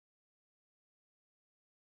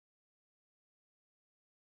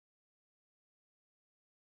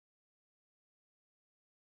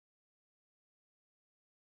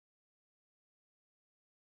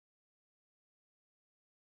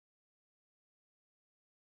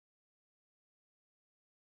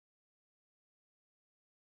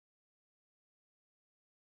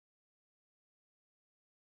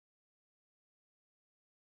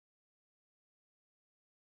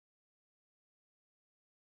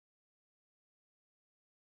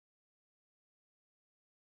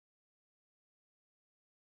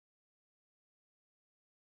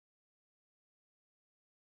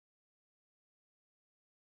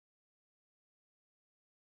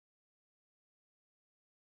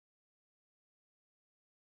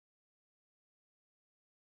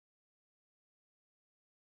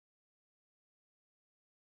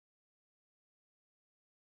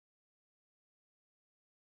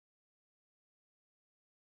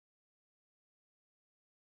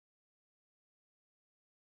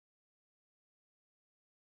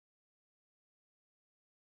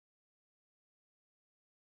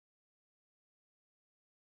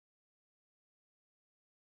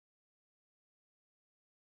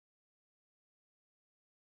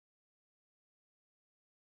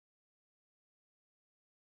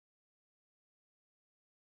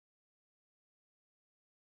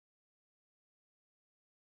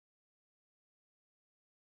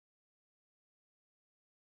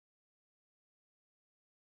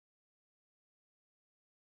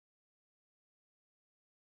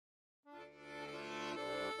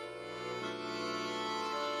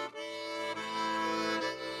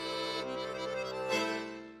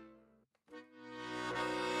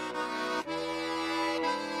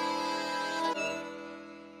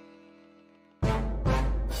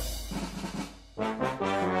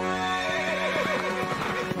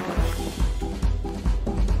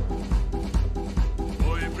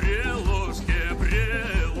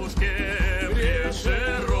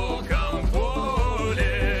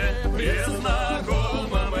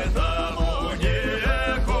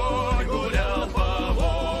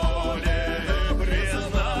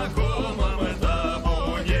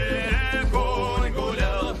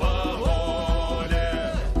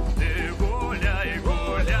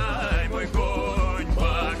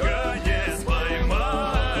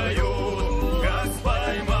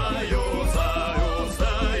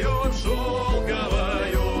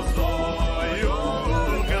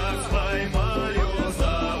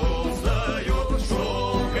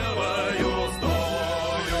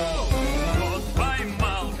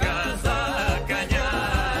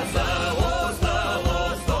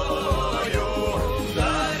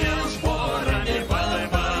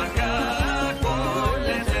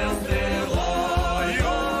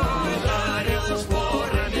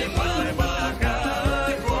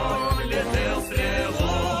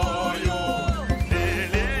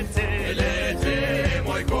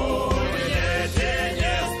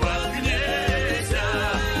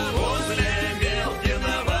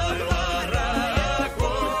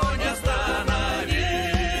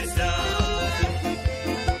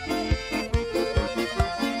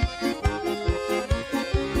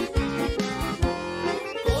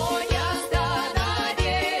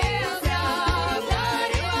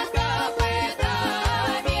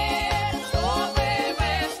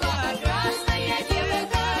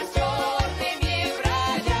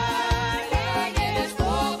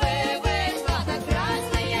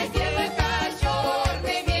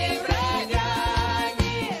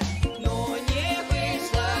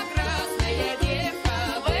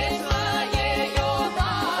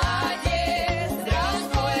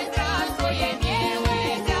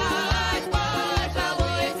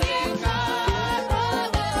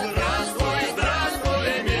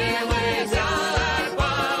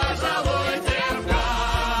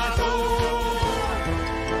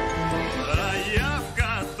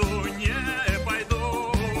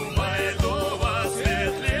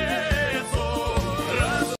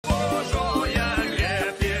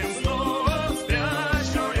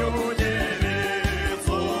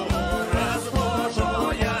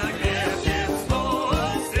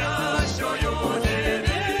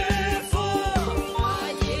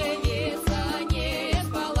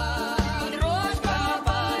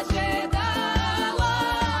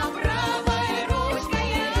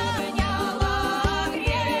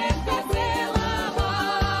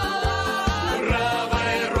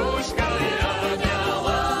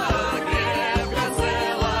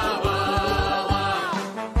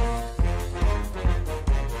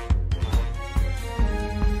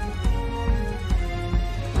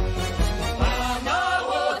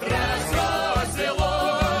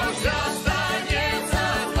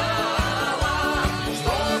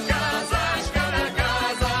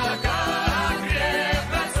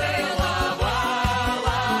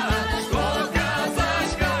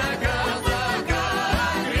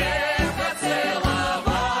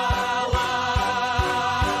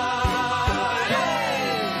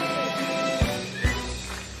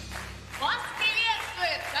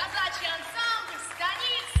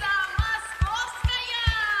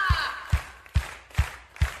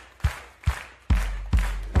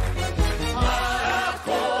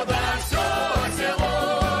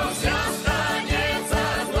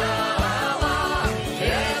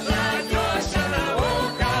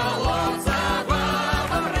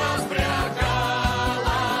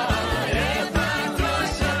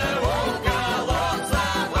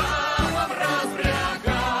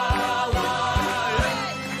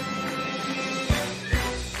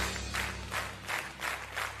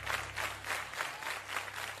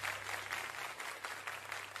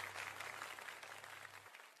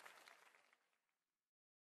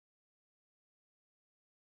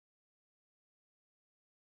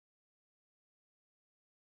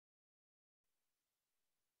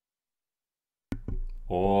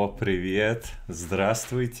О, привет,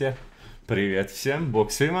 здравствуйте, привет всем,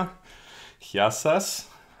 Бог свима, Hyasas.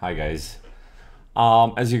 Hi guys.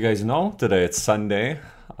 As you guys know, today it's Sunday,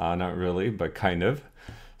 not really, but kind of.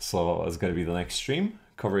 So it's going to be the next stream,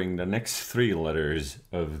 covering the next 3 letters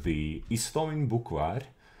of the Istomin Bukvár.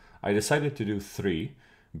 I decided to do 3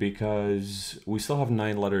 because we still have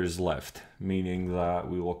 9 letters left, meaning that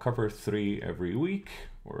we will cover 3 every week,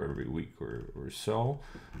 or every week or so,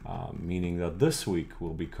 meaning that this week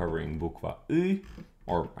we'll be covering Bukva I,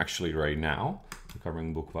 or actually right now, we're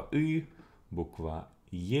covering Bukva I, Bukva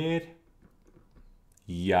Yer,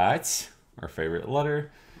 Yat, our favorite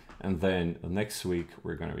letter, and then the next week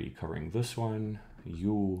we're going to be covering this one,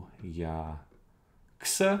 Yu, Ya,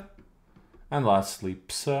 Ksa, and lastly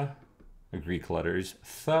Psa, the Greek letters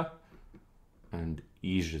Th and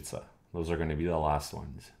Ijica. Those are going to be the last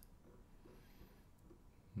ones.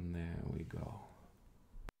 And there we go.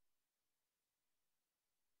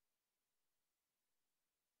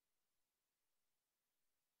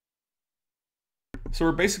 So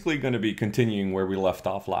we're basically going to be continuing where we left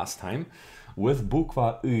off last time with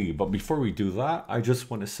Bukva I. But before we do that, I just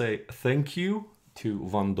want to say thank you to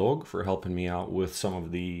Van Dog for helping me out with some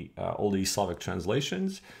of the Old East Slavic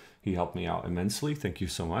translations. He helped me out immensely. Thank you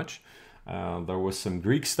so much. There was some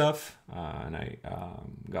Greek stuff, and I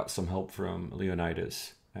got some help from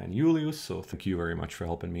Leonidas and Julius, so thank you very much for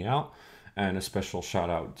helping me out. And a special shout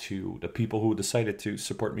out to the people who decided to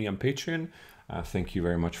support me on Patreon. Thank you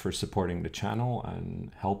very much for supporting the channel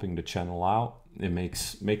and helping the channel out. It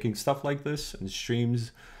makes making stuff like this and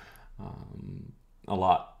streams a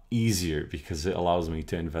lot easier because it allows me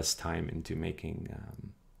to invest time into making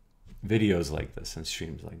videos like this and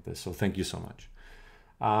streams like this. So thank you so much.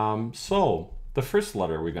 So the first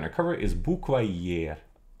letter we're going to cover is Bukva Yer.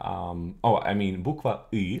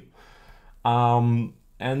 Bukva I.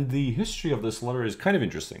 And the history of this letter is kind of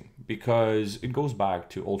interesting because it goes back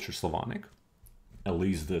to Ultra-Slavonic, at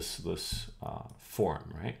least this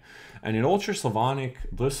form, right? And in Ultra-Slavonic,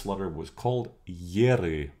 this letter was called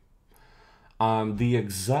Yery. The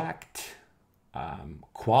exact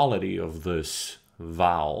quality of this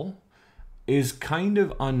vowel is kind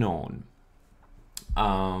of unknown.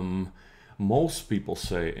 Most people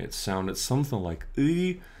say it sounded something like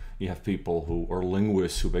I. You have people who are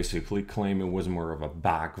linguists who basically claim it was more of a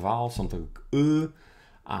back vowel, something like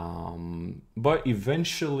but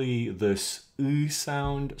eventually this I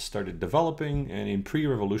sound started developing, and in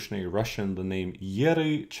pre-revolutionary Russian, the name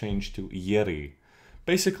Yery changed to Yeri.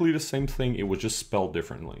 Basically the same thing, it was just spelled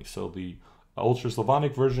differently. So the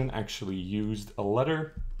Ultra-Slavonic version actually used a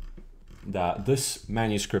letter that this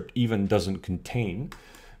manuscript even doesn't contain,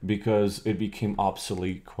 because it became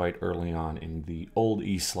obsolete quite early on in the Old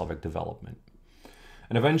East Slavic development.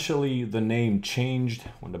 And eventually the name changed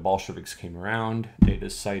when the Bolsheviks came around. They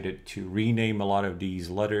decided to rename a lot of these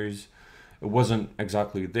letters. It wasn't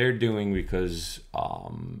exactly their doing because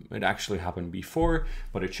it actually happened before,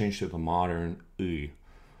 but it changed to the modern I.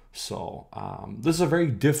 So this is a very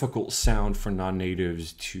difficult sound for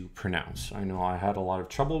non-natives to pronounce. I know I had a lot of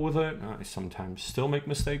trouble with it. I sometimes still make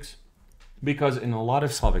mistakes, because in a lot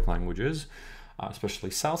of Slavic languages, especially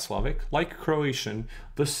South Slavic, like Croatian,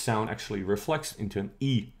 this sound actually reflects into an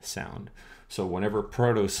E sound. So whenever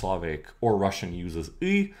Proto-Slavic or Russian uses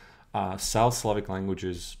I, South Slavic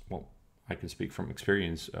languages, well, I can speak from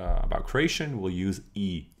experience about Croatian, will use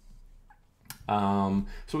E. So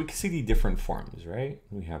we can see the different forms, right?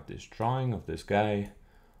 We have this drawing of this guy,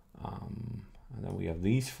 and then we have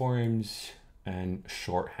these forms and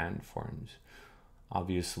shorthand forms.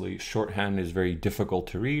 Obviously, shorthand is very difficult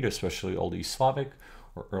to read, especially Old East Slavic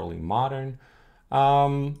or early modern.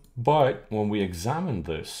 But when we examine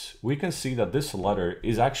this, we can see that this letter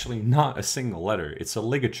is actually not a single letter. It's a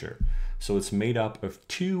ligature. So it's made up of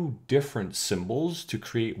 2 different symbols to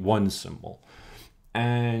create one symbol.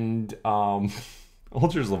 And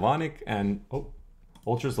Ultra-Slavonic and Old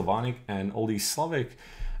East Slavic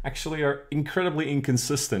actually are incredibly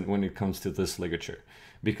inconsistent when it comes to this ligature,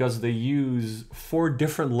 because they use 4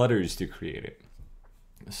 different letters to create it.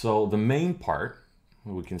 So the main part,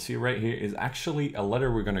 we can see right here, is actually a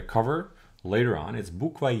letter we're going to cover later on. It's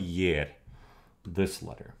Bukva Yer, this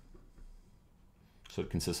letter. So it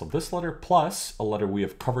consists of this letter plus a letter we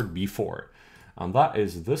have covered before. And that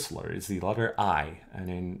is this letter. It's the letter I. And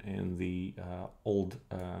in the old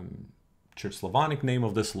Church Slavonic name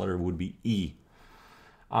of this letter would be E.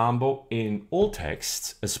 But in old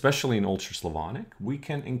texts, especially in Ultra-Slavonic, we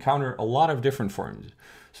can encounter a lot of different forms.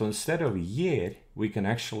 So instead of Yer, we can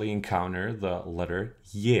actually encounter the letter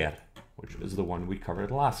Yer, which is the one we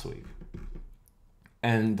covered last week.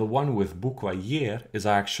 And the one with Bukvayr is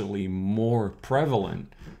actually more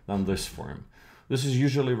prevalent than this form. This is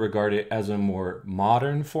usually regarded as a more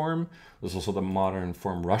modern form. There's also the modern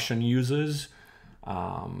form Russian uses.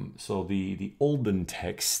 So the olden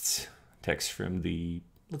texts from the,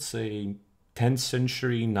 let's say, 10th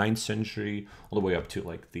century, 9th century, all the way up to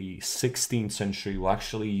like the 16th century will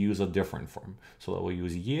actually use a different form. So that will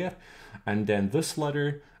use yer. And then this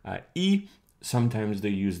letter, I, sometimes they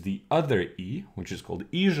use the other I, which is called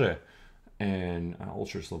ije in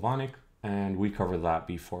Ultra Slavonic. And we covered that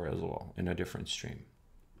before as well in a different stream.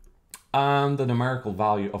 The numerical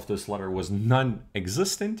value of this letter was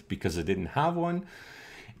non-existent because it didn't have one.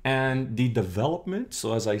 And the development,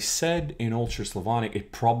 so as I said, in Ultra Slavonic,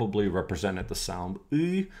 it probably represented the sound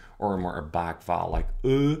U or more a back vowel like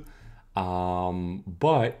U.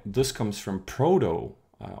 But this comes from Proto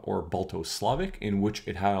or Balto-Slavic, in which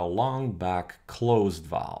it had a long back closed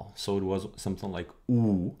vowel. So it was something like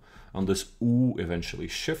U, and this U eventually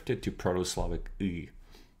shifted to Proto-Slavic U.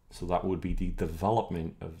 So that would be the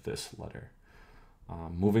development of this letter.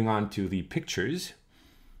 Moving on to the pictures.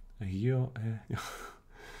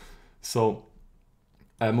 So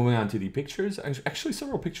moving on to the pictures, actually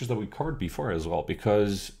several pictures that we covered before as well,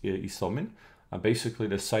 because Istomin basically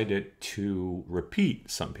decided to repeat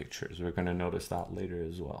some pictures. We're going to notice that later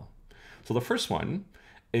as well. So the first one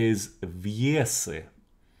is viese.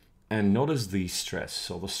 And notice the stress.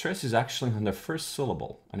 So the stress is actually on the first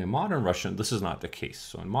syllable. And in modern Russian, this is not the case.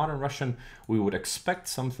 So in modern Russian, we would expect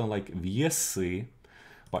something like viesi,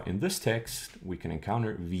 but in this text, we can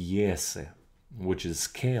encounter viese, which is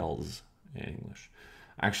scales in English.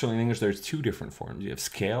 Actually, in English, there's two different forms. You have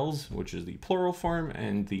scales, which is the plural form,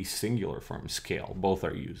 and the singular form, scale. Both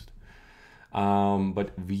are used.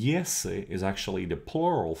 But viese is actually the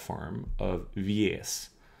plural form of vies.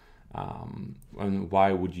 And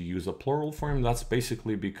why would you use a plural form? That's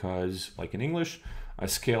basically because, like in English, a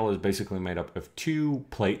scale is basically made up of two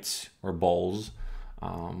plates or bowls,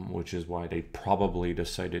 which is why they probably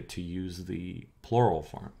decided to use the plural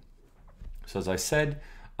form. So as I said,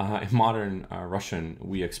 in modern Russian,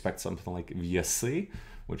 we expect something like viesi,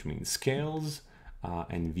 which means scales,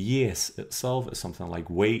 and vies itself is something like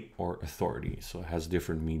weight or authority. So it has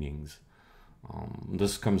different meanings.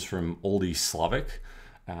 This comes from Old East Slavic,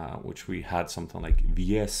 which we had something like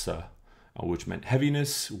viesa, which meant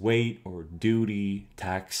heaviness, weight, or duty,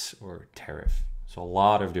 tax, or tariff. So a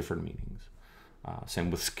lot of different meanings. Same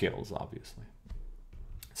with scales, obviously.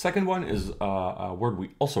 Second one is a word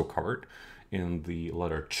we also covered in the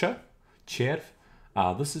letter ch, cherv.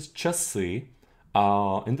 This is chassi.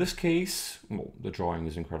 In this case, well, the drawing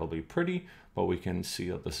is incredibly pretty, but we can see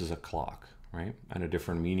that this is a clock, right? And a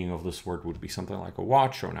different meaning of this word would be something like a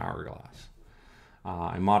watch or an hourglass.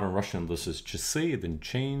 In modern Russian, this is chasy, it didn't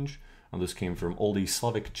change. And this came from Old East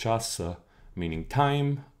Slavic chasa, meaning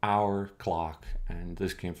time, hour, clock. And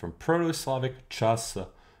this came from Proto-Slavic chasa,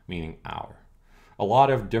 meaning hour. A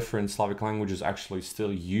lot of different Slavic languages actually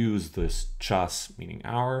still use this chas, meaning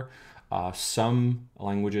hour. Some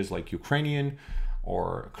languages like Ukrainian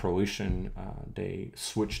or Croatian, they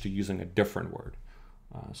switched to using a different word.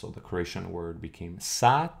 So the Croatian word became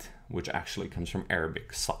sat, which actually comes from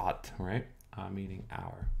Arabic, saat, right? Meaning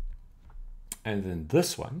hour. And then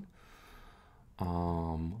this one,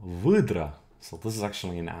 vidra. So this is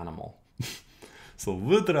actually an animal. So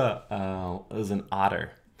vidra is an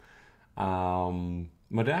otter.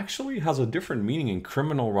 But it actually has a different meaning in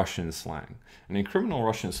criminal Russian slang. And in criminal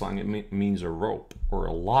Russian slang, it means a rope or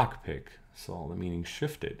a lockpick. So the meaning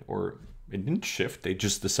shifted, or it didn't shift. They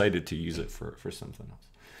just decided to use it for something else.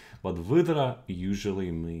 But vidra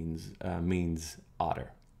usually means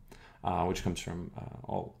otter. Which comes from,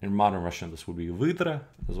 in modern Russian, this would be vidra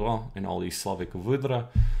as well, in all East Slavic vidra,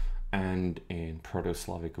 and in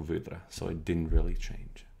Proto-Slavic vidra, so it didn't really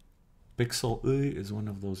change. Pixel U is one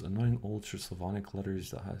of those annoying Ultra Slavonic letters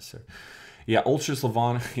that has, yeah, Ultra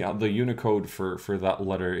Slavonic, yeah, the Unicode for that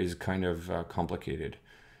letter is kind of complicated,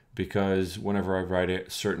 because whenever I write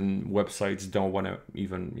it, certain websites don't want to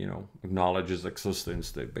even, acknowledge its existence.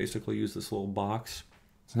 They basically use this little box.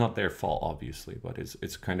 It's not their fault, obviously, but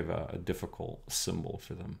it's kind of a difficult symbol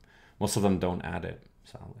for them. Most of them don't add it,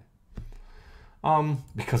 sadly.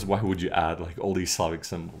 Because why would you add like all these Slavic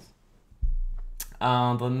symbols?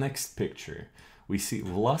 The next picture, we see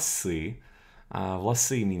vlasy,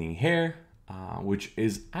 vlasy meaning hair, which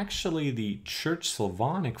is actually the Church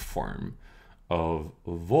Slavonic form of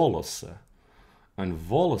volose. And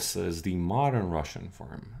volose is the modern Russian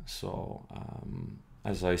form. So,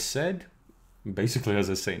 as I said, basically, as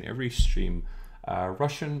I say in every stream,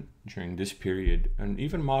 Russian during this period, and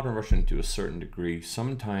even modern Russian to a certain degree,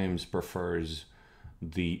 sometimes prefers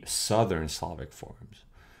the Southern Slavic forms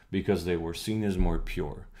because they were seen as more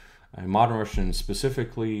pure. In modern Russian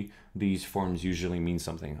specifically, these forms usually mean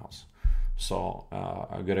something else. So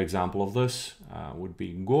a good example of this would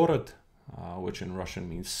be город, which in Russian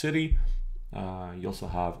means city. You also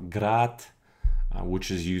have grad, which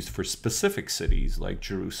is used for specific cities like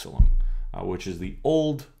Jerusalem, which is the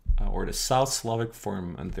old or the South Slavic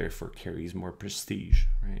form and therefore carries more prestige,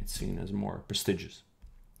 right? It's seen as more prestigious.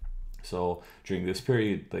 So during this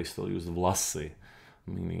period, they still use vlasy,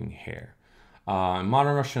 meaning hair. In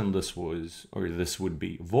modern Russian, this would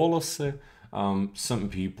be volosy. Some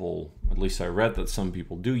people, at least I read that some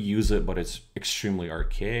people do use it, but it's extremely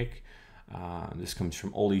archaic. This comes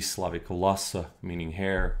from Old East Slavic lasa, meaning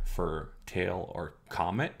hair, fur, tail, or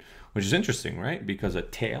comet, which is interesting, right? Because a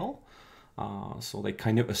tail, so they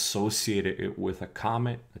kind of associated it with a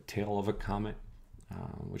comet, a tail of a comet,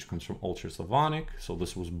 which comes from Old Slavonic. So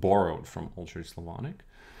this was borrowed from Old Slavonic,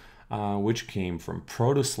 which came from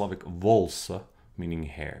Proto-Slavic volsa, meaning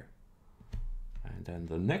hair. And then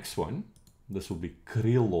the next one, this will be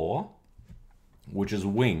krilo, which is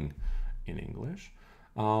wing in English.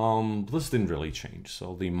 This didn't really change.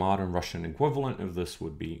 So the modern Russian equivalent of this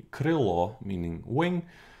would be krilo, meaning wing,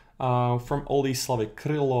 from Old East Slavic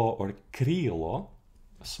krilo or krilo.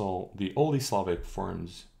 So the Old East Slavic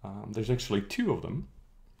forms, there's actually two of them,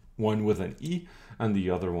 one with an E and the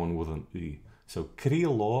other one with an E. So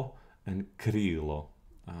krilo and krilo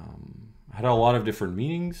had a lot of different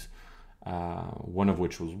meanings, one of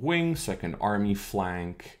which was wing, second army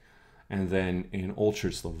flank, and then in Old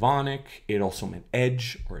Slavonic it also meant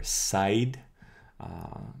edge or side,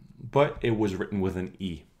 but it was written with an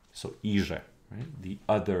E, so ije, right? The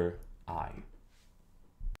other eye.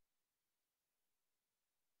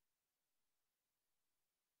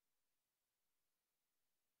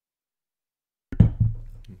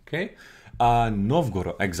 Okay,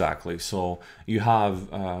 Novgorod, exactly. So you have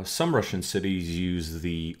some Russian cities use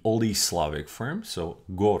the Old East Slavic form, so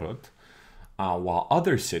Gorod, while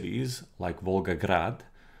other cities like Volgograd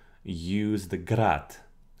use the Grad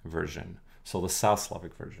version, so the South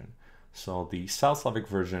Slavic version. So the South Slavic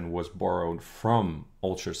version was borrowed from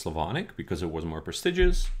Old Slavonic because it was more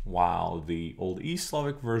prestigious, while the Old East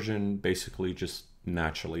Slavic version basically just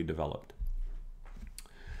naturally developed.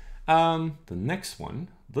 The next one,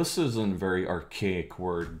 this is a very archaic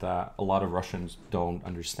word that a lot of Russians don't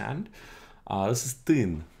understand. This is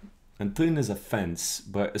tin. And tin is a fence,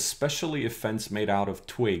 but especially a fence made out of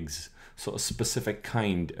twigs. So a specific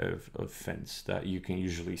kind of fence that you can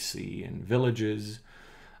usually see in villages.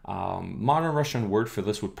 Modern Russian word for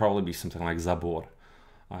this would probably be something like zabor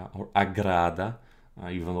or agrada,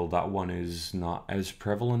 even though that one is not as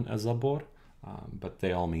prevalent as zabor, but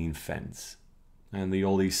they all mean fence. And the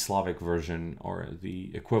Old East Slavic version, or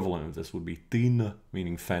the equivalent of this, would be tin,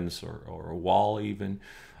 meaning fence or a wall even.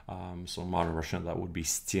 So in modern Russian, that would be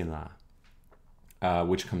stina,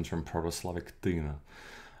 which comes from Proto-Slavic tina.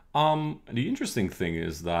 The interesting thing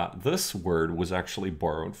is that this word was actually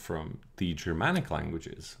borrowed from the Germanic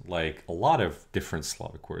languages, like a lot of different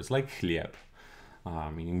Slavic words, like chlieb,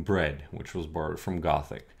 meaning bread, which was borrowed from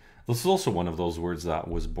Gothic. This is also one of those words that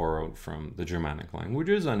was borrowed from the Germanic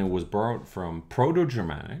languages, and it was borrowed from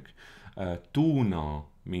Proto-Germanic, tuna,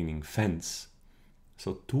 meaning fence.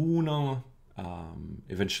 So tuna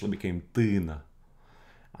eventually became tina.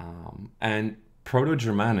 And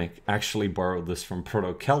Proto-Germanic actually borrowed this from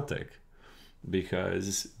Proto-Celtic,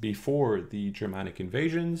 because before the Germanic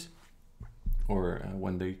invasions, or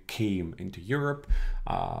when they came into Europe,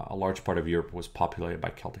 a large part of Europe was populated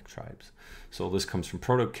by Celtic tribes. So this comes from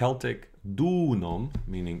Proto-Celtic dunum,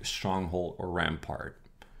 meaning stronghold or rampart.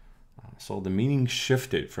 So the meaning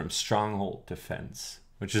shifted from stronghold to fence,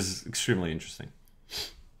 which is extremely interesting.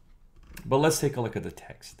 But let's take a look at the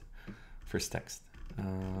text. First text.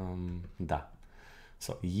 Da.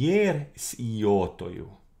 So, jer s iotoju.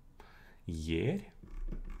 Jer,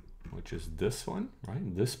 which is this one,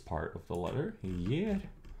 right? This part of the letter. Jer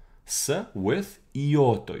s with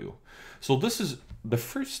iotoju. So this is, the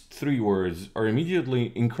first three words are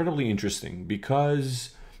immediately incredibly interesting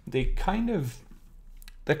because they're kind of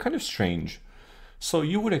strange. So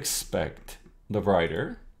you would expect the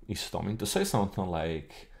writer, Istomin, to say something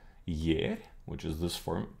like jer, which is this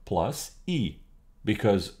form, plus I.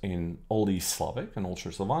 Because in Old East Slavic and Old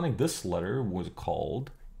Slavonic, this letter was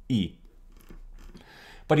called I.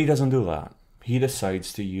 But he doesn't do that. He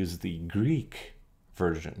decides to use the Greek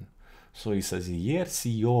version. So he says, jer s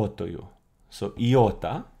iotoju. So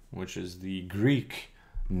iota, which is the Greek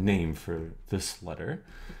name for this letter,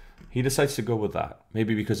 he decides to go with that.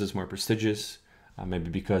 Maybe because it's more prestigious,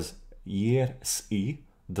 maybe because jer s I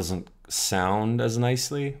doesn't sound as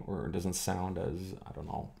nicely, or doesn't sound as, I don't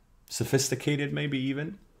know, sophisticated maybe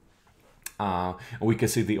even. We can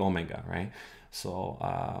see the omega, right? So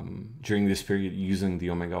during this period, using the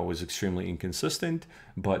omega was extremely inconsistent,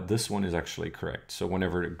 but this one is actually correct. So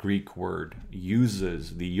whenever a Greek word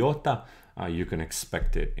uses the iota, you can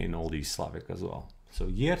expect it in all these Slavic as well. So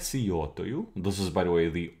yersi iotoju, this is, by the way,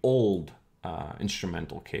 the old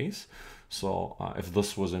instrumental case. So if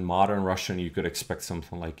this was in modern Russian, you could expect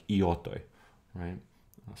something like iotoi, right?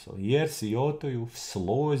 So yersi iotoju v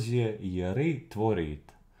slozie yeri tvorit.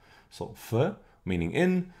 So f, meaning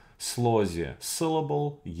in, slozie,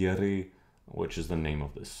 syllable, yeri, which is the name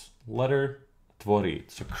of this letter, tvorit,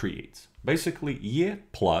 so creates. Basically, ye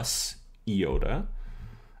plus iota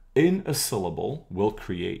in a syllable will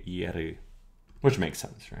create yeri, which makes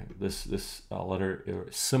sense, right? This letter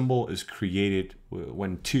or symbol is created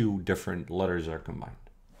when two different letters are combined.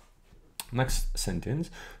 Next sentence,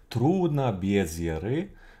 trudna bez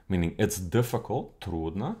yeri, meaning it's difficult,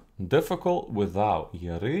 trudna, difficult without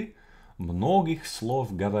yeri, многих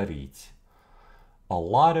слов говорить. A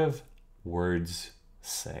lot of words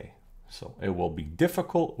say. So it will be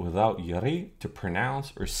difficult without yeri to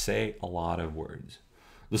pronounce or say a lot of words.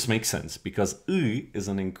 This makes sense because I is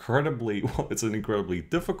an incredibly, well, it's an incredibly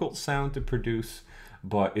difficult sound to produce,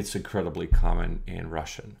 but it's incredibly common in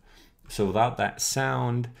Russian. So without that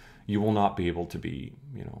sound, you will not be able to be,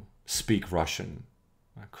 speak Russian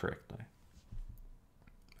correctly.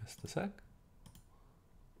 Just a sec.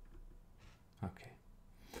 Okay.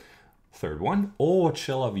 Third one. О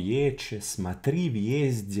человече, смотри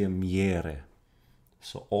везде меры.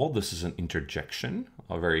 So all this is an interjection,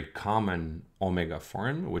 a very common omega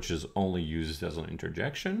form, which is only used as an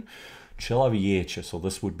interjection. Человече, so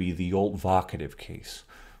this would be the old vocative case.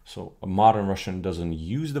 So a modern Russian doesn't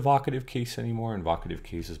use the vocative case anymore, and vocative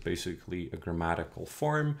case is basically a grammatical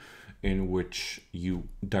form in which you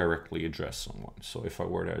directly address someone. So if I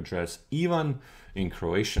were to address Ivan in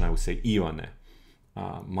Croatian, I would say Ivane.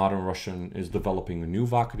 Modern Russian is developing a new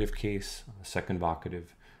vocative case, a second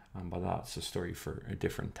vocative, but that's a story for a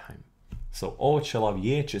different time. So, о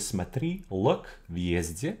человече, смотри, look,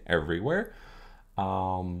 везде, everywhere.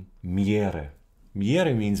 Меры.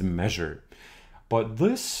 Меры means measure. But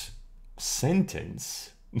this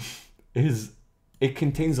sentence it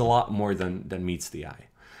contains a lot more than meets the eye.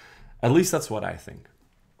 At least that's what I think.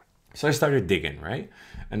 So I started digging, right?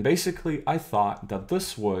 And basically I thought that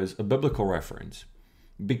this was a biblical reference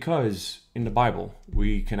because in the Bible,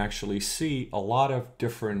 we can actually see a lot of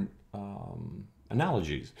different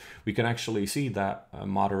analogies. We can actually see that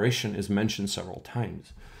moderation is mentioned several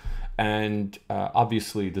times. And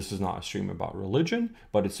obviously, this is not a stream about religion,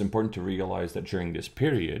 but it's important to realize that during this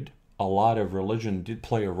period, a lot of religion did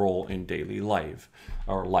play a role in daily life.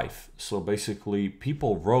 So basically,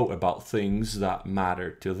 people wrote about things that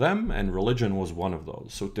mattered to them, and religion was one of those.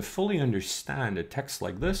 So to fully understand a text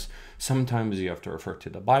like this, sometimes you have to refer to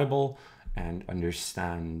the Bible and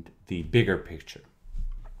understand the bigger picture.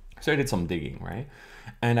 So I did some digging, right?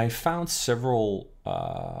 And I found several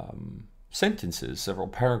sentences, several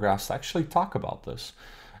paragraphs that actually talk about this.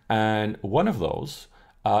 And one of those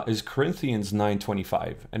is Corinthians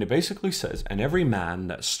 9:25. And it basically says, and every man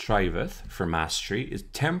that striveth for mastery is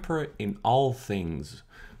temperate in all things,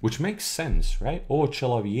 which makes sense, right? O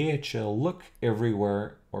человече, look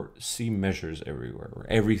everywhere or see measures everywhere, or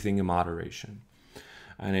everything in moderation.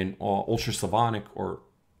 And in Ultra Slavonic or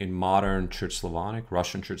in modern Church Slavonic,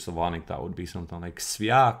 Russian Church Slavonic, that would be something like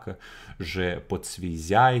свяк же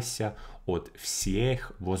подсвизяйся от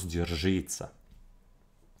всех воздержится.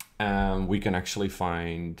 We can actually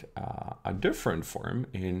find a different form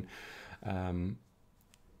in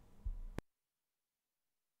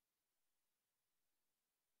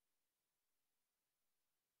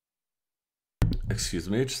excuse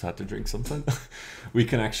me, I just had to drink something. We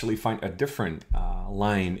can actually find a different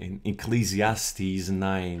line in Ecclesiastes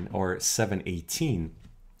 9 or 7:18,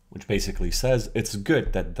 which basically says, it's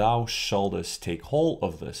good that thou shouldest take hold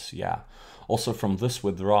of this, yeah. Also from this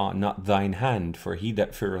withdraw not thine hand, for he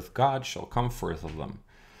that feareth God shall come forth of them.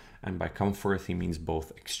 And by come forth, he means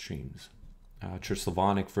both extremes. Church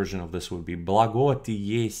Slavonic version of this would be «Благо ти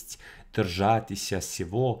есть держатися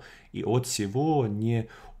сего, и от сего не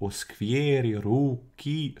осквери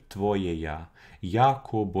руки твоея,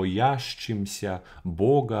 яко боящимся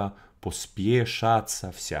Бога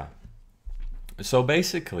поспешаться вся». So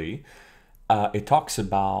basically, it talks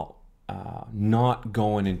about not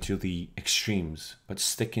going into the extremes, but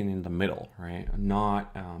sticking in the middle, right?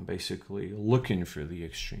 Not basically looking for the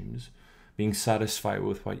extremes, being satisfied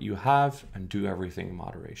with what you have and do everything in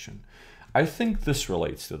moderation. I think this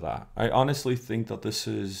relates to that. I honestly think that this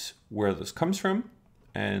is where this comes from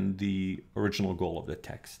and the original goal of the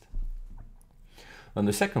text. Then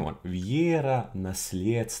the second one. Вера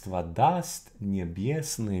наследство даст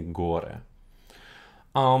небесные горы.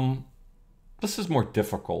 This is more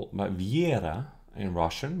difficult, but вера in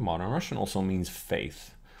Russian, modern Russian, also means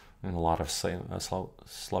faith. In a lot of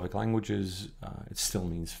Slavic languages, it still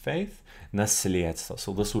means faith. Наследство.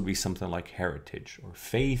 So this would be something like heritage or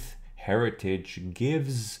faith. Heritage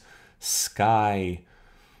gives sky,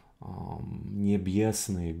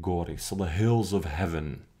 небесные горы, so the hills of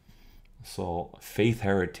heaven. So faith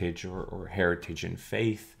heritage or heritage in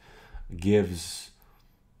faith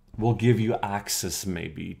will give you access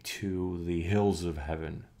maybe to the hills of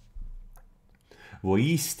heaven.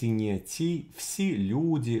 Воистине ти все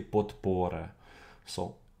люди подпора.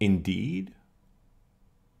 So indeed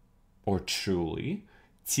or truly.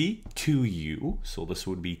 Ti, to you, so this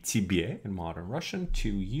would be тебе in modern Russian, to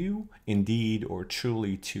you, indeed or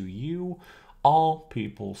truly to you, all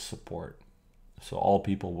people support. So all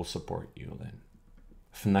people will support you then.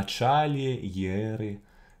 В начале еры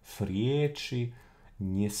в речи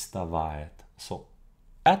не ставает. So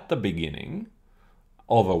at the beginning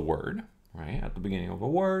of a word, right, at the beginning of a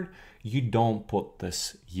word, you don't put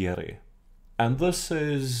this еры. And this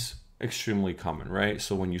is extremely common, right?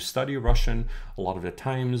 So when you study Russian, a lot of the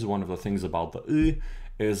times, one of the things about the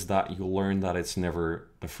is that you learn that it's never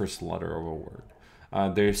the first letter of a word.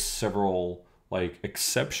 There's several like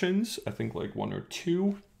exceptions, I think like one or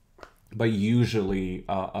two, but usually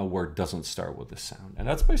a word doesn't start with this sound. And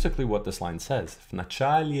that's basically what this line says. В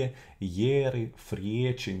начале еры в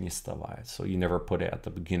речи не ставает. So you never put it at the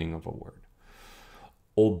beginning of a word.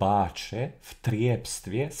 Обаче в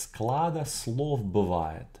трепстве склада слов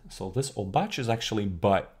бывает. So this обаче is actually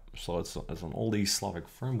but. So it's an old East Slavic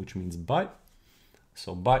form, which means but.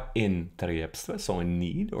 So but in трепстве, so in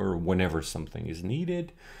need or whenever something is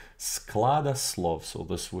needed. Склада слов. So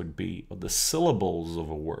this would be the syllables of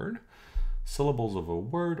a word. Syllables of a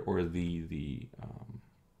word, or the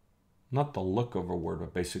not the look of a word,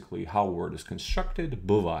 but basically how a word is constructed.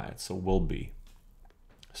 Бывает. So will be.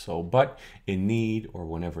 So, but in need or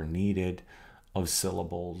whenever needed of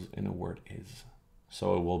syllables in a word is.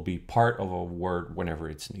 So it will be part of a word whenever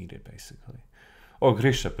it's needed, basically. Oh,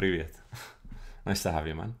 Grisha, привет. Nice to have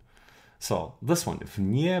you, man. So, this one. В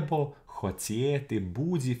небо хотите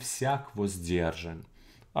буди всяк воздержан.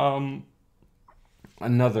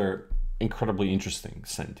 Another incredibly interesting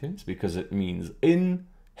sentence because it means in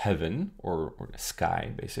heaven or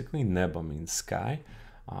sky, basically. Небо means sky.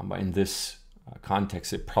 But in this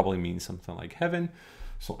context, it probably means something like heaven.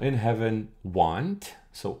 So in heaven, want.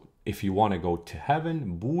 So if you want to go to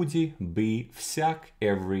heaven, буди, be, всяк,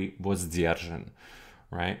 every, воздержан,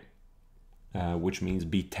 right? Which means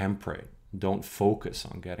be temperate. Don't focus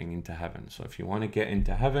on getting into heaven. So if you want to get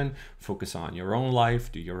into heaven, focus on your own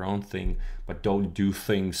life, do your own thing, but don't do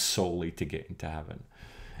things solely to get into heaven.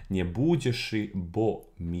 Не будешь и бо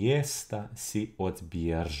место си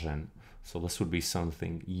отбержен. So this would be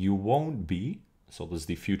something you won't be. So this is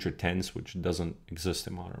the future tense, which doesn't exist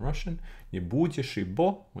in modern Russian. Не будешь и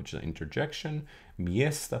бо, which is an interjection.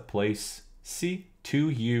 Место, place, si, to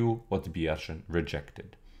you, отбержен,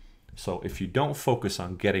 rejected. So if you don't focus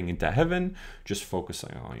on getting into heaven, just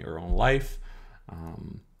focusing on your own life,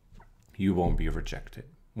 you won't be rejected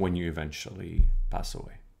when you eventually pass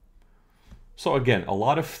away. So again, a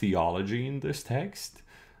lot of theology in this text,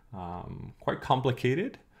 quite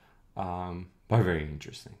complicated, but very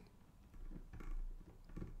interesting.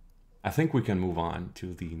 I think we can move on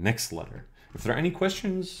to the next letter. If there are any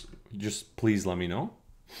questions, just please let me know.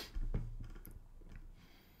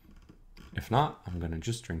 If not, I'm gonna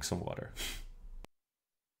just drink some water.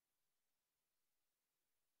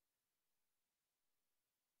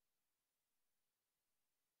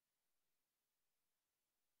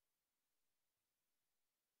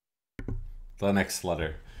 The next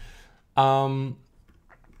letter.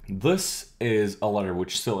 This is a letter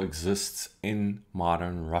which still exists in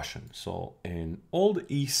modern Russian. So in Old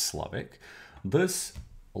East Slavic, this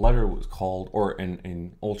letter was called, or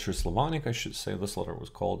in Ultra Slavonic, I should say, this letter was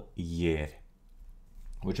called yer,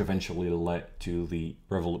 which eventually led to the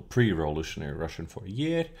pre-revolutionary Russian for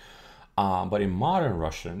yer. But in modern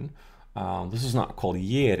Russian, this is not called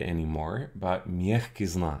yer anymore, but мягкий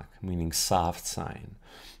знак, meaning soft sign.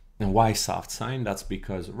 And why soft sign? That's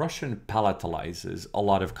because Russian palatalizes a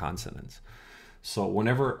lot of consonants. So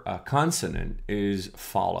whenever a consonant is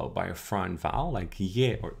followed by a front vowel, like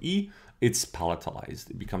ye or I, it's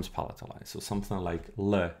palatalized. It becomes palatalized. So something like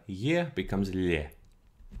le, ye becomes le.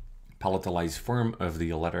 Palatalized form of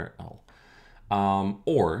the letter L.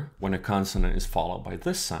 Or when a consonant is followed by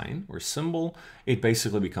this sign or symbol, it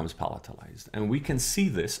basically becomes palatalized. And we can see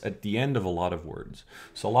this at the end of a lot of words.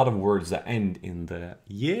 So a lot of words that end in the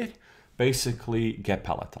yer basically get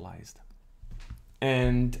palatalized.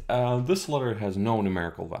 And this letter has no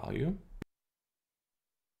numerical value.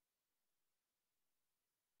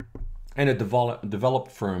 And it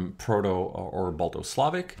developed from Proto or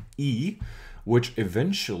Balto-Slavic, E, which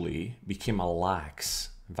eventually became a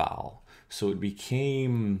lax vowel. So it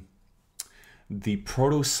became the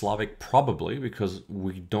Proto-Slavic probably, because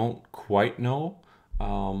we don't quite know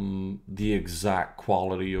the exact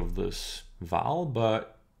quality of this vowel,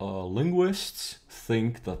 but linguists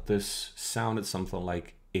think that this sounded something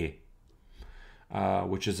like E,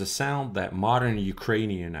 which is a sound that modern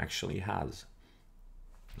Ukrainian actually has.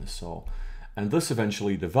 So, and this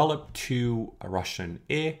eventually developed to a Russian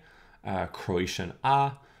E, Croatian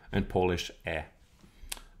A, and Polish E.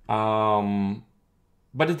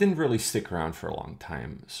 But it didn't really stick around for a long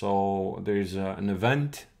time. So there's an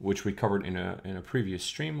event which we covered in a previous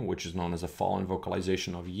stream, which is known as a fall and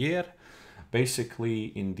vocalization of yer. Basically,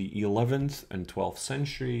 in the 11th and 12th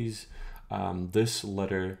centuries, this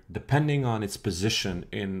letter, depending on its position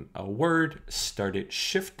in a word, started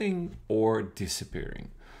shifting or disappearing.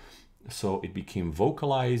 So it became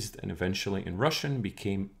vocalized and eventually in Russian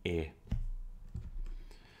became E.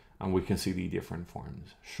 And we can see the different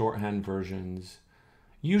forms. Shorthand versions.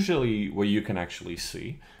 Usually what you can actually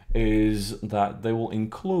see is that they will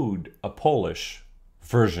include a Polish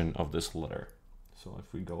version of this letter. So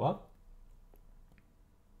if we go up.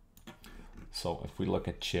 So if we look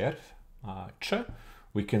at ch,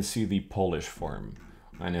 we can see the Polish form.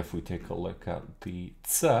 And if we take a look at the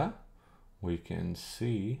c, we can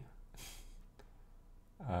see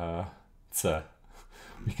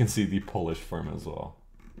we can see the Polish form as well.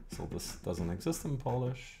 So this doesn't exist in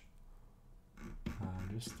Polish.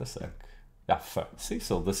 Just a sec. Yeah, f. See,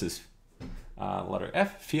 so this is letter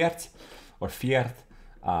F, fiert, or fiert,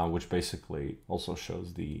 which basically also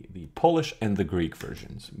shows the Polish and the Greek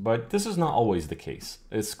versions. But this is not always the case.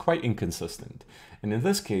 It's quite inconsistent. And in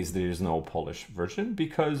this case, there is no Polish version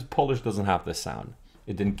because Polish doesn't have this sound.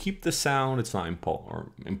 It didn't keep the sound. It's not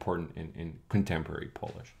important in contemporary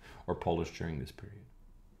Polish or Polish during this period.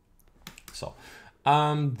 So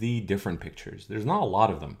the different pictures. There's not a lot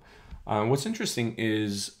of them. What's interesting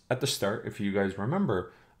is at the start, if you guys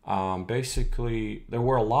remember, basically there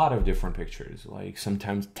were a lot of different pictures, like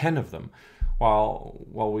sometimes 10 of them.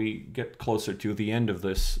 While we get closer to the end of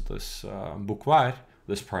this Bukvár,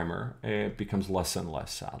 this primer, it becomes less and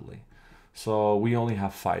less, sadly. So we only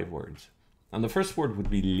have 5 words. And the first word would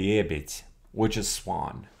be lebedь, which is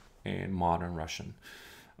swan in modern Russian.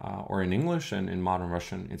 Or in English and in modern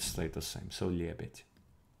Russian, it's stayed the same. So lebedь.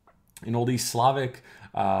 In Old East Slavic,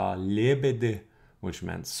 lebedy, which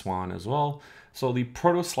meant swan as well. So the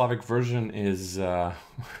Proto-Slavic version is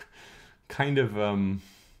kind of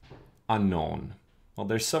unknown. Well,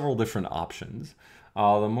 there's several different options.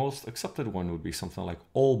 The most accepted one would be something like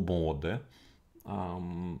olbode.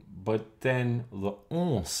 But then the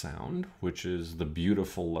on sound, which is the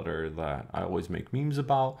beautiful letter that I always make memes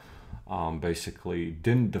about, basically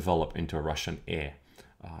didn't develop into Russian e. It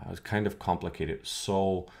was kind of complicated.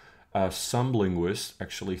 So some linguists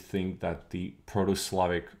actually think that the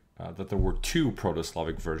Proto-Slavic, that there were 2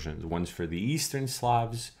 Proto-Slavic versions, one's for the Eastern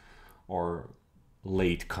Slavs or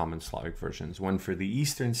late Common Slavic versions, one for the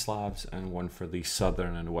Eastern Slavs and one for the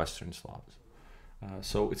Southern and Western Slavs.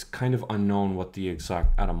 So it's kind of unknown what the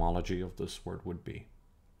exact etymology of this word would be.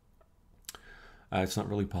 It's not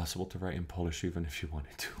really possible to write in Polish even if you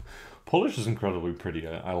wanted to. Polish is incredibly pretty.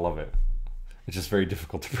 I love it. It's just very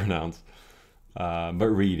difficult to pronounce. But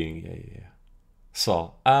reading, yeah.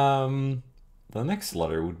 So, the next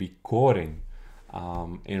letter would be koreń.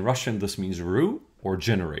 In Russian, this means root or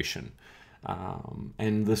generation.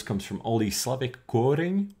 And this comes from Old East Slavic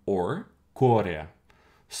koreń or korea.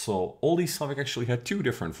 So Old East Slavic actually had 2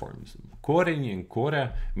 different forms. Koreń and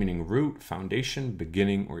korea, meaning root, foundation,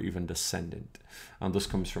 beginning, or even descendant. And this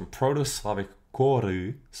comes from Proto-Slavic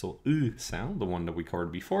kory, so u sound, the one that we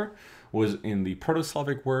covered before, was in the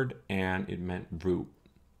Proto-Slavic word and it meant root.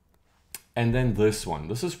 And then this one.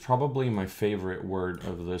 This is probably my favorite word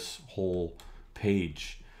of this whole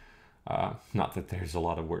page. Not that there's a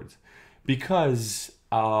lot of words. Because,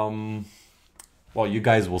 well, you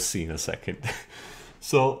guys will see in a second.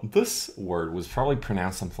 So this word was probably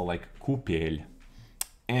pronounced something like kupel.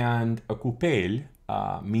 And a kupel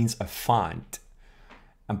means a font.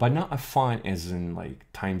 But not a font as in like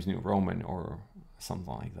Times New Roman or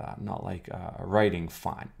something like that. Not like a writing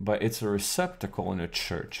font. But it's a receptacle in a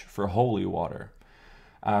church for holy water.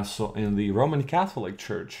 So in the Roman Catholic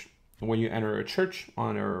Church, when you enter a church,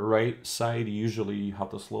 on your right side, you usually have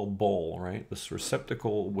this little bowl, right? This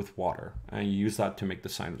receptacle with water, and you use that to make the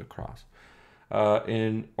sign of the cross.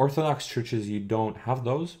 In Orthodox churches, you don't have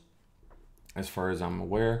those, as far as I'm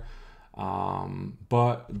aware,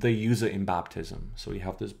 but they use it in baptism. So you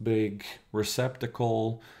have this big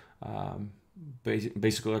receptacle,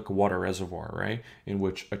 basically like a water reservoir, right, in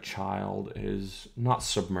which a child is not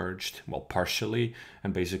submerged, well, partially,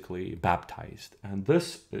 and basically baptized. And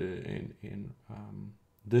this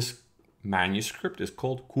this manuscript is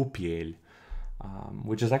called kupiel,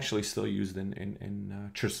 which is actually still used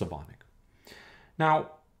in Church Slavonic.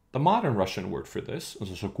 Now, the modern Russian word for this is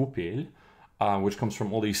also kupiel, which comes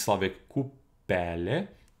from Old East Slavic kupele,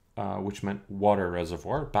 which meant water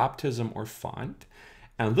reservoir, baptism, or font.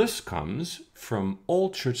 And this comes from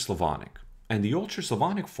Old Church Slavonic. And the Old Church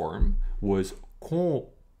Slavonic form was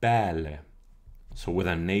kopele, so with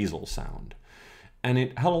a nasal sound. And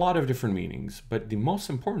it had a lot of different meanings, but the most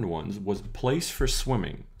important ones was place for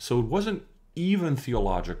swimming. So it wasn't even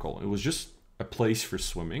theological. It was just a place for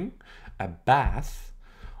swimming, a bath,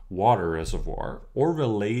 water reservoir, or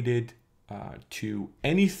related to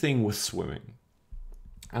anything with swimming.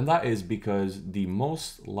 And that is because the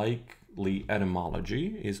most likely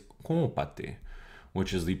etymology is kompate,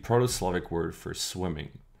 which is the Proto-Slavic word for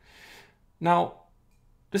swimming. Now,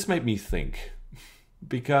 this made me think,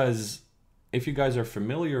 because if you guys are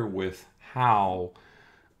familiar with how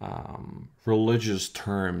religious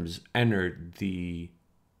terms entered the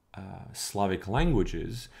Slavic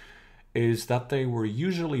languages, is that they were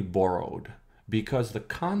usually borrowed because the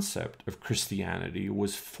concept of Christianity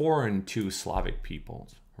was foreign to Slavic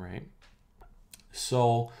peoples, right?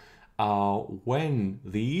 So when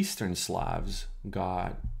the Eastern Slavs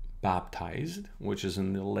got baptized, which is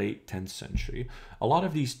in the late 10th century, a lot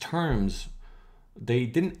of these terms, they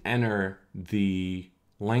didn't enter the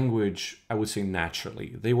language, I would say,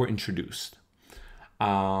 naturally. They were introduced.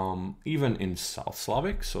 Even in South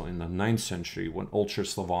Slavic, so in the 9th century, when Old Church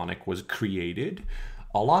Slavonic was created,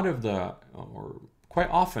 a lot of the, or quite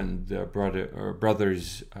often, the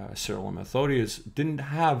brothers Cyril and Methodius didn't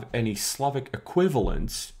have any Slavic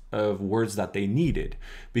equivalents of words that they needed,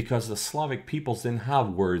 because the Slavic peoples didn't have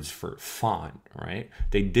words for font, right?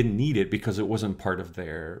 They didn't need it because it wasn't part of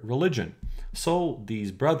their religion. So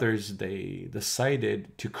these brothers, they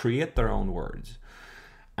decided to create their own words.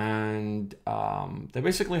 And they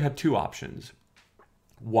basically had two options.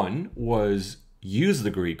 One was use the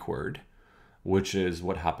Greek word, which is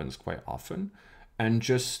what happens quite often, and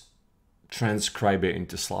just transcribe it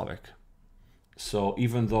into Slavic. So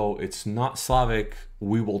even though it's not Slavic,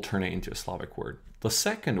 we will turn it into a Slavic word. The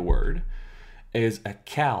second word is a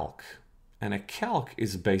calque, and a calque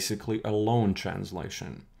is basically a loan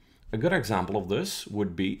translation. A good example of this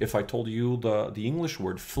would be if I told you the English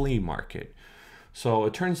word flea market. So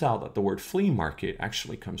it turns out that the word flea market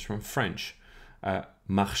actually comes from French,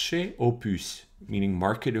 marché aux puces, meaning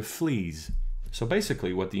market of fleas. So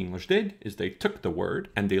basically what the English did is they took the word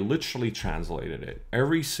and they literally translated it.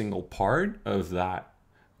 Every single part of that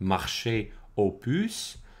marché aux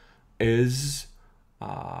puces is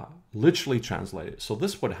literally translated. So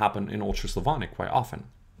this would happen in Old Church Slavonic quite often.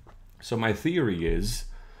 So my theory is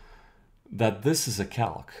that this is a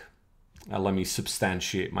calque. Let me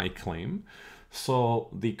substantiate my claim. So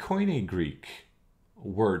the Koine Greek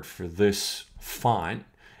word for this font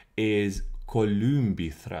is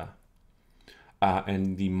kolumbithra.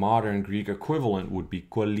 And the modern Greek equivalent would be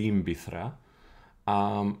kolimbithra.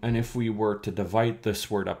 And if we were to divide this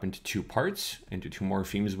word up into two parts, into two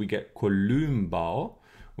morphemes, we get kolumbao,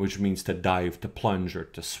 which means to dive, to plunge, or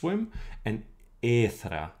to swim, and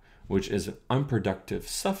ethra, which is an unproductive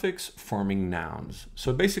suffix forming nouns.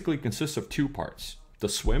 So it basically consists of two parts: the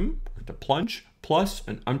swim, or to plunge, plus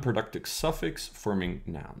an unproductive suffix forming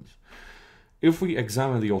nouns. If we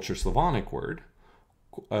examine the Old Church Slavonic word,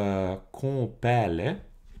 kompele,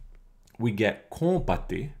 we get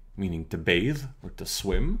kompate, meaning to bathe or to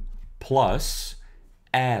swim, plus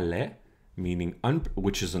ele, meaning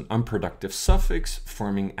which is an unproductive suffix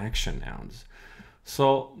forming action nouns.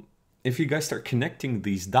 So if you guys start connecting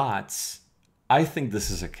these dots, I think this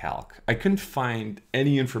is a calque. I couldn't find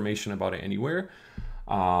any information about it anywhere.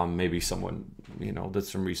 Maybe someone, did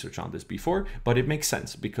some research on this before, but it makes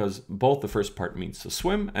sense because both the first part means to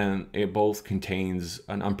swim and it both contains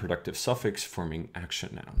an unproductive suffix forming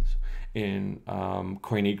action nouns. In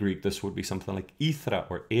Koine Greek, this would be something like ithra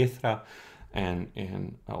or ethra, and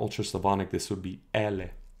in Old Church Slavonic, this would be ele,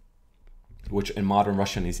 which in modern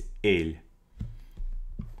Russian is el.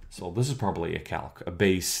 So this is probably a calque, a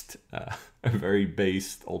very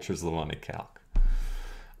based Old Church Slavonic calque.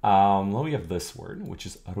 Then we have this word, which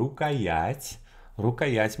is рукоять.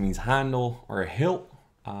 Рукоять means handle or a hilt,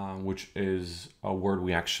 which is a word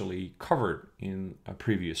we actually covered in a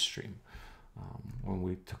previous stream when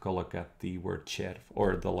we took a look at the word червь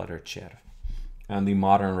or the letter червь. And the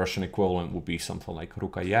modern Russian equivalent would be something like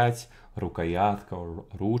рукоять, рукоятка, or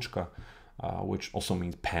ручка, which also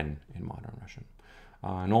means pen in modern Russian.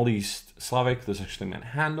 In all these Slavic, this actually meant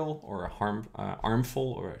handle or a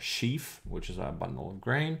armful or a sheaf, which is a bundle of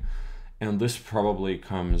grain. And this probably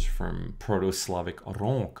comes from Proto-Slavic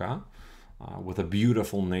ronka, with a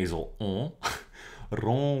beautiful nasal on,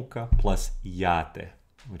 ronka plus yate,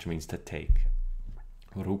 which means to take.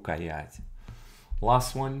 Rukayat.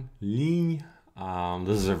 Last one, линь.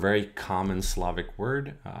 This is a very common Slavic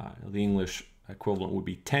word. The English equivalent would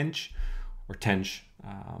be tench or tench.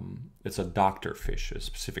 It's a doctor fish, a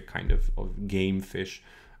specific kind of game fish,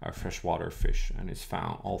 freshwater fish, and is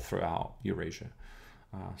found all throughout Eurasia.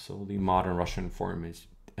 So the modern Russian form is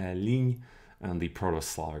линь, and the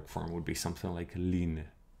Proto-Slavic form would be something like lin.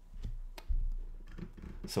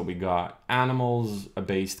 So we got animals, a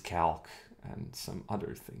based calc, and some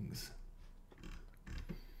other things.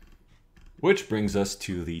 Which brings us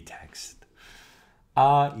to the text.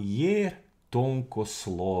 Ер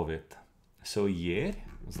тонкословит. So ер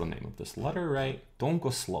is the name of this letter, right?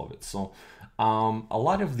 Тонкословит. So a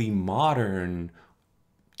lot of the modern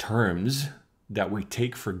terms that we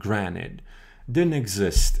take for granted didn't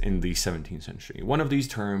exist in the 17th century. One of these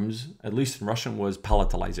terms, at least in Russian, was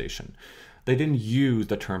palatalization. They didn't use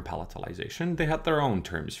the term palatalization. They had their own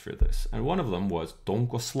terms for this. And one of them was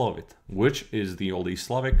tonkoslovit, which is the Old East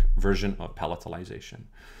Slavic version of palatalization.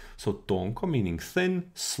 So tonko meaning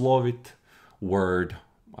thin, slovit, word,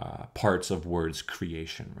 parts of words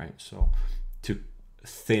creation, right? So to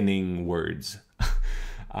thinning words.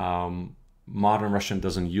 Modern Russian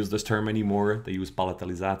doesn't use this term anymore. They use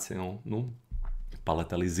palatalization, no?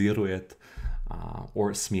 Palataliziruет,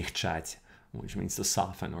 or смягчать, which means to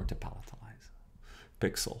soften or to palatalize.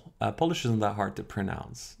 Pixel. Polish isn't that hard to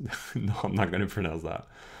pronounce. No, I'm not going to pronounce that.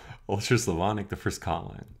 Ultra Slavonic, the first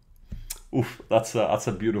continent. Oof, that's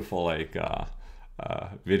a beautiful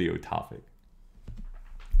video topic.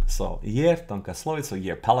 So, ер тонкословит, so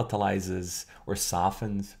ер palatalizes or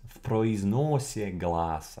softens в произносе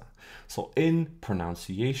гласа. So in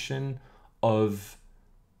pronunciation of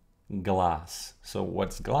glass. So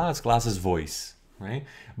what's glass? Glass is voice, right?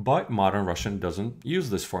 But modern Russian doesn't use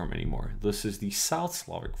this form anymore. This is the South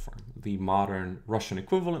Slavic form. The modern Russian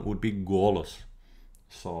equivalent would be голос.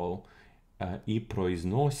 So и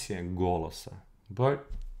произносе голоса. But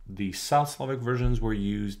the South Slavic versions were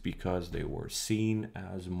used because they were seen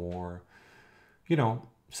as more,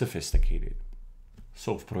 sophisticated.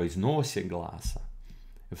 So в произносе гласа.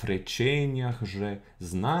 В речениях же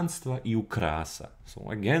знанство и украса. So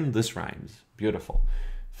again, this rhymes. Beautiful.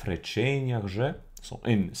 В речениях же, so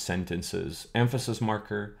in sentences, emphasis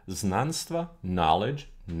marker, знанство, knowledge,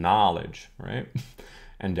 right?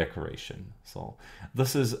 And decoration. So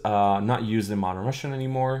this is not used in modern Russian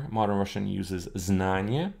anymore. Modern Russian uses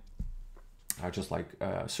znание, just like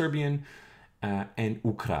Serbian, and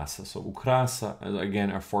ukrasa. So ukrasa,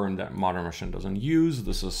 again, a form that modern Russian doesn't use.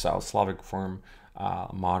 This is South Slavic form.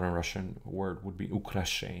 Modern Russian word would be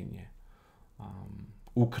ukrashenie.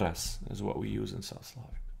 Ukras is what we use in South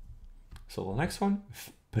Slavic. So the next one,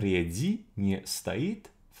 впереди не стоит,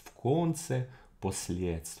 в конце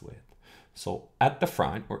последствует. So at the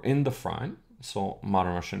front or in the front, so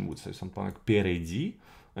modern Russian would say something like впереди.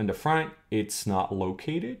 In the front, it's not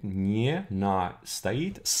located. Не, not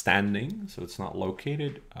стоит, standing. So it's not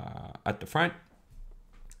located at the front.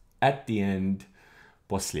 At the end,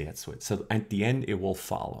 последствует. So at the end, it will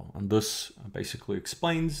follow. And this basically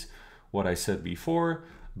explains what I said before.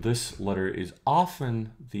 This letter is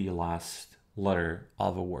often the last letter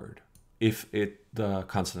of a word if the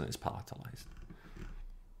consonant is palatalized.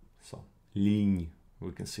 So, линь,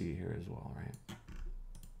 we can see here as well, right?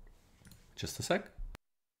 Just a sec.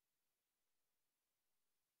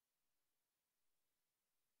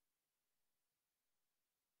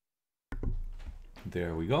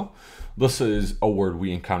 There we go. This is a word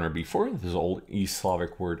we encountered before. This is Old East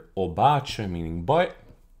Slavic word obacha, meaning but.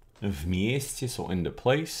 Вместе, so in the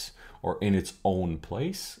place, or in its own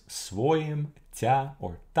place. Своим, тя,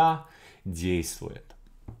 or та, действует.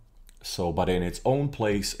 So, but in its own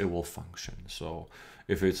place, it will function. So,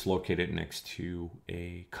 if it's located next to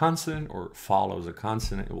a consonant or follows a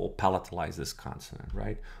consonant, it will palatalize this consonant,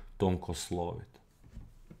 right? Тонкословит.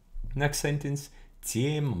 Next sentence.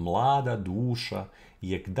 Тем млада душа,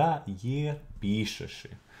 егда ер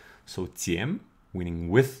пишеши. So, тем, meaning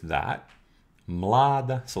with that.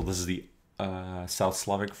 Mlada, so this is the South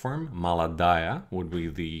Slavic form. Maladaya would be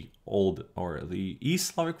the Old or the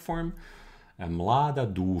East Slavic form. And mlada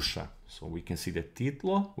dusha. So we can see the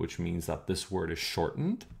titlo, which means that this word is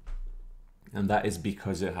shortened. And that is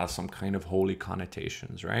because it has some kind of holy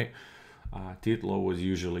connotations, right? Titlo was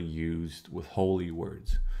usually used with holy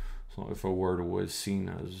words. So if a word was seen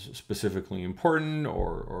as specifically important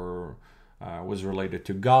or was related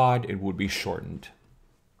to God, it would be shortened.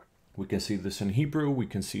 We can see this in Hebrew, we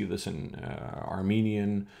can see this in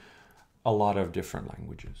Armenian, a lot of different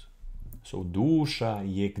languages. So dusha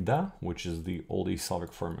yekda, which is the Old East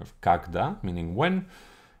Slavic form of kakda, meaning when,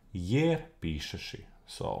 yer pisheshi.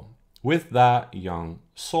 So with that young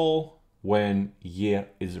soul, when yer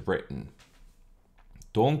is written.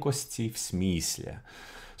 Тонкости в смысле.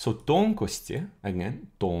 So тонкости, again,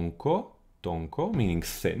 tonko, meaning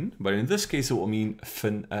thin, but in this case it will mean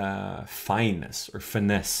fineness or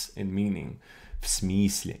finesse in meaning. В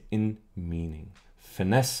смысле, in meaning.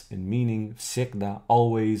 Finesse in meaning, всегда,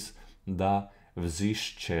 always, да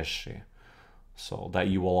взыщешь. So that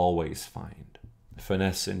you will always find.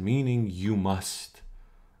 Finesse in meaning, you must.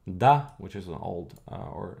 Da, which is an old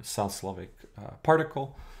or South Slavic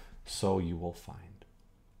particle, so you will find.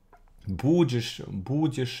 Будешь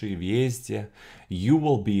везде, you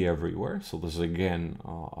will be everywhere. So this is again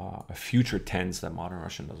a future tense that modern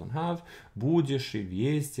Russian doesn't have. Будешь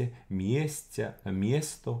везде,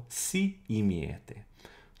 место си имеете.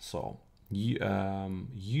 So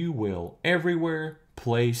you will everywhere,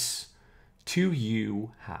 place to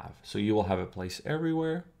you have. So you will have a place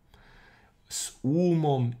everywhere. С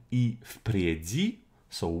умом и впереди,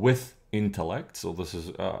 so with intellect. So this is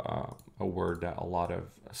a word that a lot of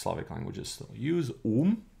Slavic languages still use.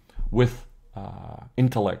 With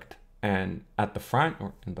intellect and at the front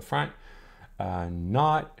or in the front.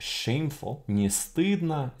 Not shameful. Не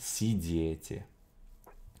стыдно сидеть.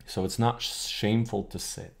 So it's not shameful to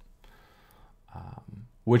sit.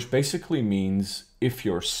 Which basically means if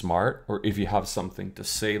you're smart or if you have something to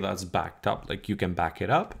say that's backed up, like you can back it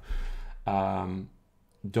up,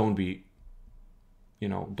 don't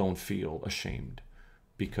feel ashamed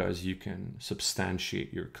because you can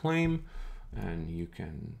substantiate your claim and you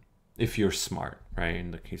can, if you're smart, right?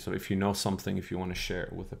 In the case of if you know something, if you want to share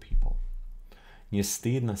it with the people. Не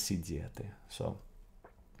стыдно сидеть. So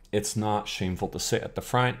it's not shameful to sit at the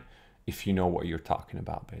front if you know what you're talking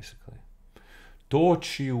about, basically.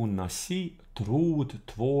 Точью носи труд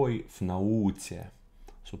твой в науке.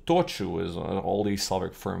 So точью is an Old East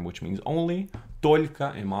Slavic form which means only.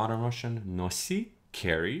 Только in modern Russian, носи,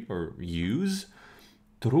 carry or use.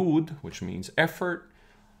 Труд, which means effort.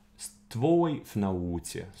 Твой в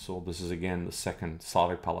науке. So this is again the second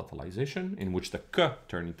Slavic palatalization in which the k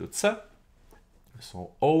turned into ts.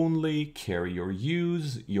 So only carry or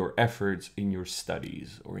use your efforts in your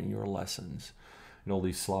studies or in your lessons. In all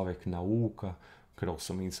these Slavic nauka could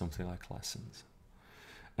also mean something like lessons.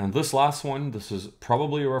 And this last one, this is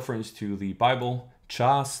probably a reference to the Bible.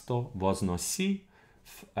 Часто возноси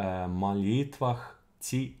в молитвах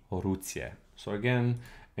ти руце. So again,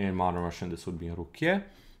 in modern Russian, this would be ruke.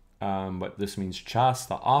 But this means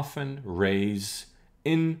часто, often, raise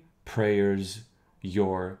in prayers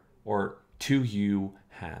your, or to you,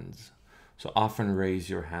 hands. So often raise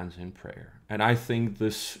your hands in prayer. And I think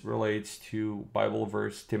this relates to Bible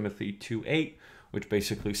verse Timothy 2:8, which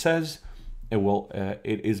basically says,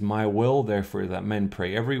 it is my will, therefore, that men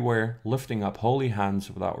pray everywhere, lifting up holy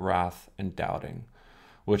hands without wrath and doubting.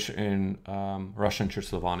 Which in Russian Church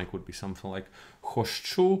Slavonic would be something like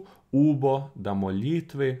Хочу убо да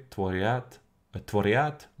молитвы творят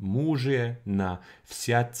мужи на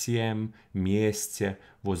всяком месте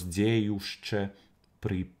воздеюще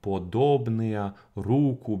преподобные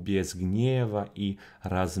руку без гнева и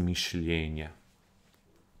размышления.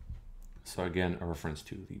 So again, a reference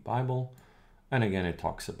to the Bible. And again, it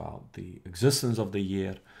talks about the existence of the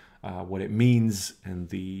year, what it means, and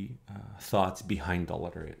the thoughts behind the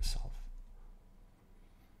letter itself.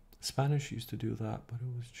 Spanish used to do that, but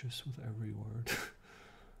it was just with every word.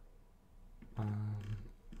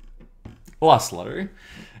 Last letter,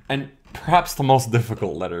 and perhaps the most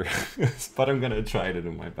difficult letter, but I'm going to try to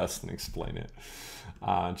do my best and explain it.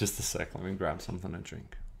 Just a sec, let me grab something to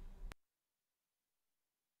drink.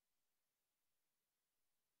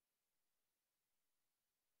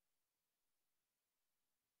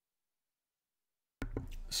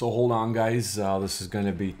 So hold on, guys. This is going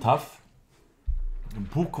to be tough.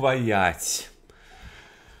 Буква ять.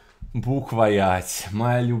 Буква ять.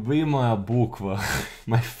 Моя любимая буква.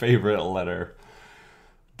 My favorite letter.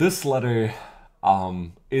 This letter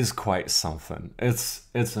is quite something.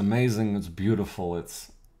 It's amazing. It's beautiful.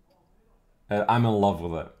 I'm in love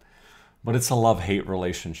with it. but it's a love-hate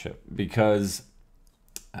relationship because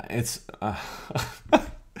it's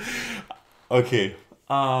okay.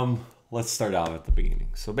 Let's start out at the beginning.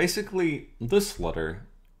 So basically, this letter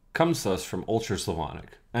comes to us from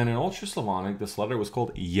Ultra-Slavonic, and in Ultra-Slavonic, this letter was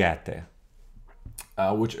called Yete,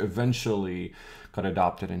 which eventually got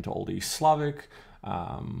adopted into Old East Slavic.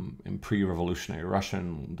 In pre-revolutionary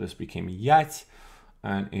Russian, this became Yat,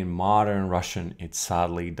 and in modern Russian, it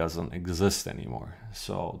sadly doesn't exist anymore.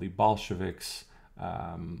 So the Bolsheviks,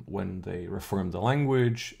 when they reformed the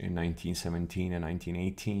language in 1917 and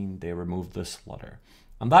 1918, they removed this letter.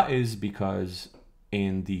 And that is because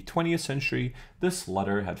in the 20th century, this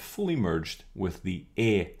letter had fully merged with the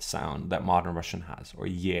E sound that modern Russian has, or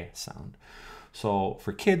Ye sound. So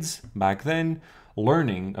for kids back then,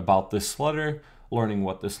 learning about this letter, learning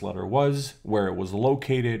what this letter was, where it was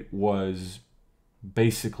located, was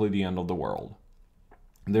basically the end of the world.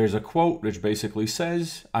 There's a quote which basically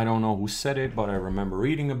says, I don't know who said it, but I remember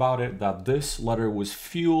reading about it, that this letter was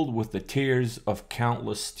fueled with the tears of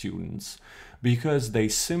countless students because they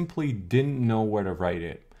simply didn't know where to write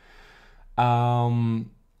it.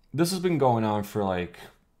 This has been going on for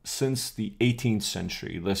since the 18th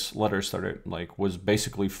century. This letter started was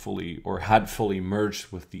basically fully or had fully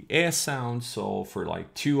merged with the A sound. So for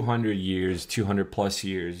 200 years, 200 plus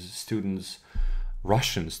years, students,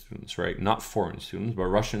 Russian students, right? Not foreign students, but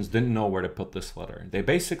Russians didn't know where to put this letter. They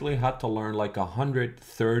basically had to learn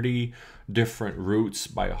 130 different roots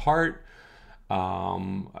by heart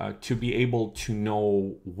to be able to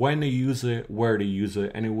know when to use it, where to use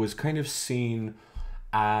it. And it was kind of seen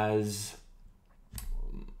as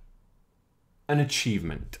an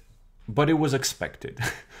achievement, but it was expected.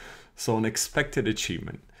 So an expected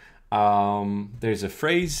achievement. There's a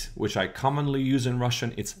phrase which I commonly use in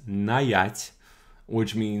Russian. It's nayat,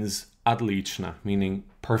 which means отлично, meaning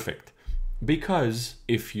perfect. Because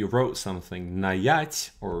if you wrote something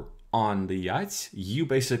nayat or on the yats, you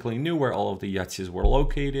basically knew where all of the yatses were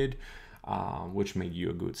located, which made you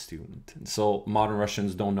a good student. And so modern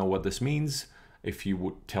Russians don't know what this means. If you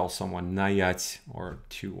would tell someone nayat or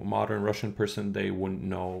to a modern Russian person, they wouldn't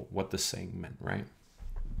know what the saying meant, right?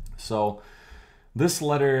 So this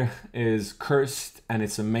letter is cursed and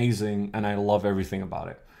it's amazing and I love everything about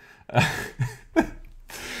it.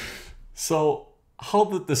 So how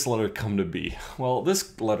did this letter come to be? Well,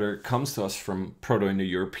 this letter comes to us from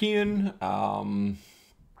Proto-Indo-European and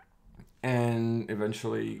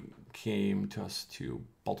eventually came to us to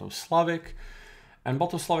Balto-Slavic. And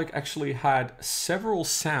Balto-Slavic actually had several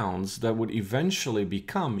sounds that would eventually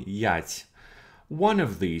become yat. One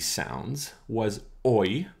of these sounds was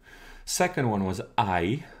oi, second one was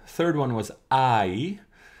I, third one was I,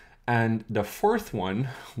 and the fourth one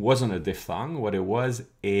wasn't a diphthong, what it was,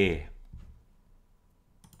 e.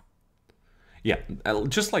 Yeah,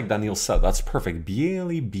 just like Daniel said, that's perfect.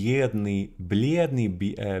 Белый, бедный, бледный,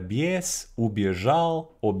 бес,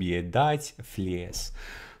 убежал, объедать в лес.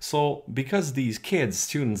 So because these kids,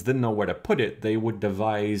 students, didn't know where to put it, they would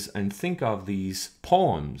devise and think of these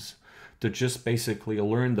poems to just basically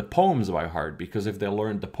learn the poems by heart. Because if they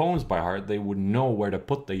learned the poems by heart, they would know where to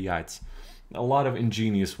put the yats. A lot of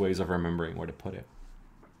ingenious ways of remembering where to put it.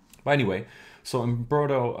 But anyway, so in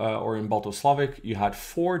Proto or in Balto-Slavic, you had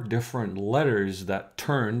 4 different letters that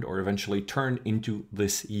turned or eventually turned into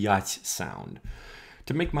this yat sound.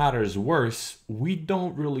 To make matters worse, we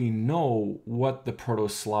don't really know what the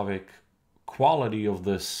Proto-Slavic quality of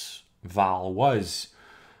this vowel was.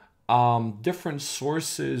 Different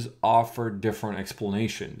sources offer different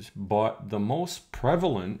explanations, but the most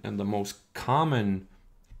prevalent and the most common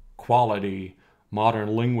quality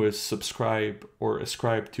modern linguists subscribe or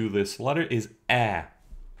ascribe to this letter is a.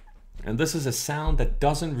 And this is a sound that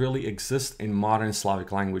doesn't really exist in modern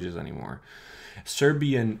Slavic languages anymore.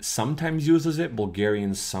 Serbian sometimes uses it,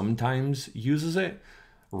 Bulgarian sometimes uses it,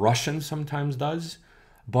 Russian sometimes does,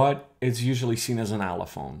 but it's usually seen as an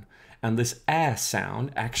allophone. And this a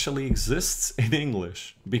sound actually exists in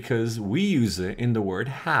English because we use it in the word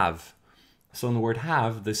have. So in the word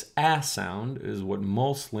have, this a sound is what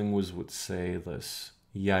most linguists would say this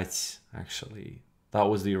yat, actually. That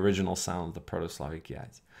was the original sound of the Proto-Slavic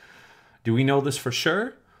yat. Do we know this for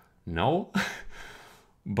sure? No.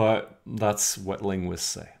 But that's what linguists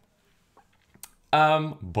say.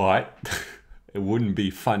 But it wouldn't be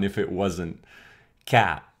fun if it wasn't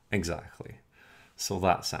cat, exactly. So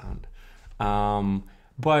that sound.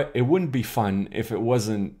 But it wouldn't be fun if it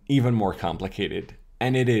wasn't even more complicated.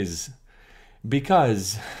 And it is.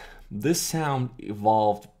 Because this sound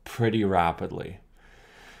evolved pretty rapidly.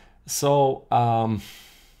 So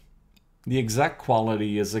the exact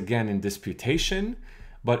quality is again in disputation,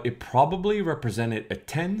 but it probably represented a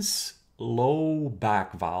tense, low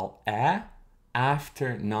back vowel a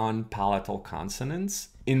after non-palatal consonants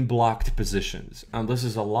in blocked positions. And this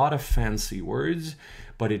is a lot of fancy words,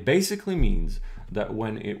 but it basically means that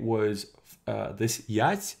when it was this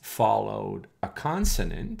yat followed a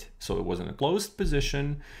consonant, so it was in a closed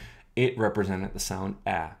position, it represented the sound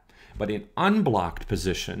a. But in unblocked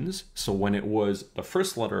positions, so when it was the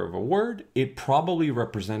first letter of a word, it probably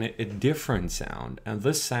represented a different sound. And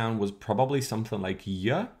this sound was probably something like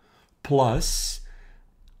y plus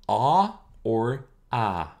a or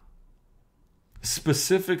a,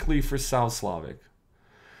 specifically for South Slavic.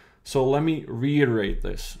 So let me reiterate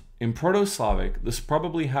this. In Proto-Slavic, this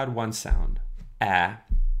probably had one sound, a.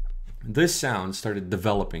 This sound started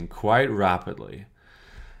developing quite rapidly,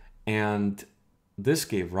 and this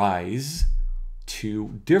gave rise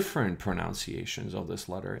to different pronunciations of this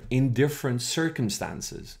letter in different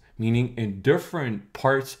circumstances, meaning in different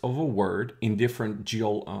parts of a word, in different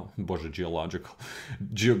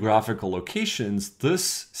geographical locations,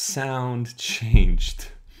 this sound changed.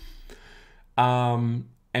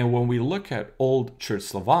 And when we look at Old Church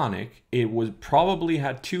Slavonic, it was probably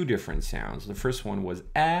had two different sounds. The first one was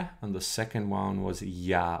a, and the second one was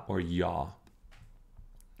ya or ya.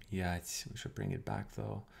 Yeah, we should bring it back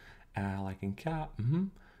though. Like in cat.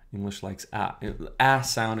 English likes a. A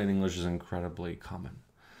sound in English is incredibly common.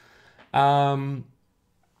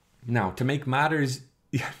 Now, to make matters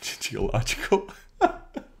geological.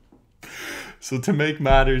 So to make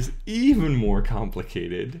matters even more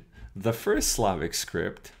complicated, the first Slavic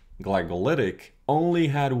script, glagolitic, only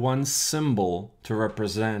had one symbol to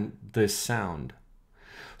represent this sound.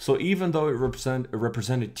 So even though it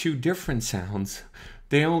represented two different sounds,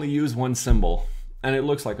 they only use one symbol, and it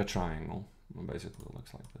looks like a triangle. Well, basically, it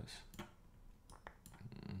looks like this.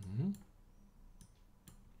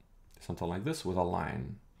 Something like this with a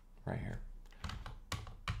line right here.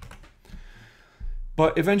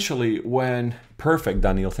 But eventually, when perfect,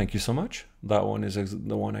 Daniel, thank you so much. That one is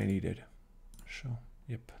the one I needed. So,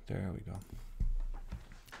 yep, there we go.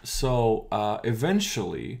 So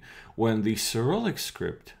eventually, when the Cyrillic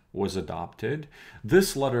script was adopted,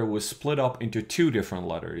 this letter was split up into two different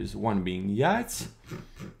letters, one being yat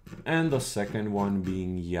and the second one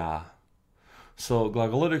being ya. So the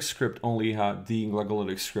glagolitic script only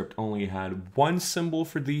had one symbol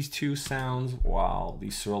for these two sounds, while the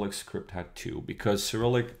Cyrillic script had two, because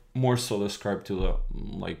Cyrillic more so described to the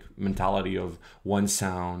mentality of one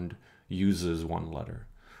sound uses one letter,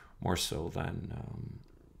 more so than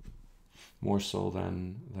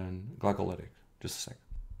glagolitic. Just a second.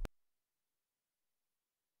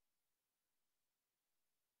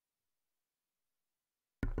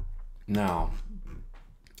 Now,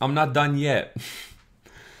 I'm not done yet,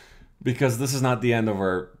 because this is not the end of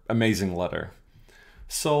our amazing letter.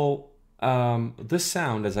 So this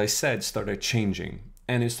sound, as I said, started changing,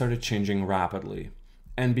 and it started changing rapidly.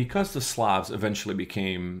 And because the Slavs eventually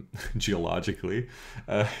became geographically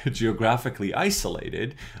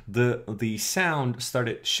isolated, the sound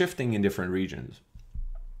started shifting in different regions.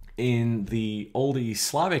 In the Old East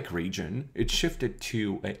Slavic region, it shifted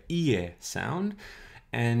to an ie sound,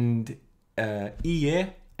 and ie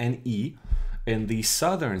and e. In the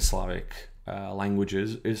Southern Slavic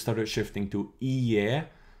languages, it started shifting to ie,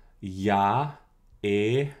 ya,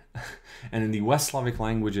 e, and in the West Slavic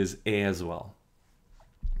languages, e as well.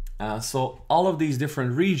 So all of these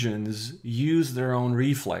different regions use their own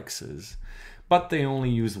reflexes, but they only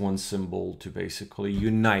use one symbol to basically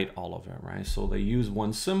unite all of it, right? So they use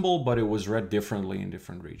one symbol, but it was read differently in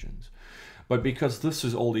different regions. But because this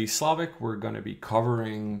is Old East Slavic, we're going to be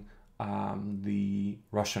covering the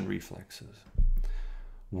Russian reflexes,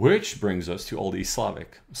 which brings us to Old East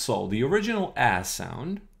Slavic. So the original a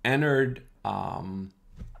sound entered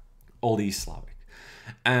Old East Slavic,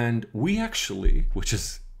 and we actually, which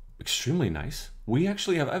is extremely nice, we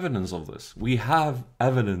actually have evidence of this. We have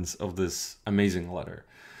evidence of this amazing letter.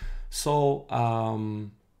 So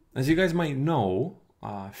as you guys might know,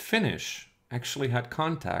 Finnish actually had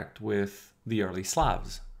contact with the early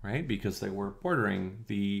Slavs, right? Because they were bordering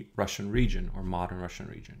the Russian region, or modern Russian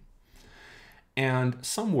region. And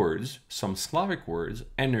some words, some Slavic words,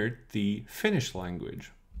 entered the Finnish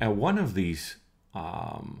language. And one of these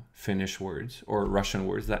Finnish words, or Russian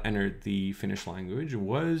words that entered the Finnish language,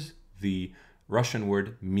 was the Russian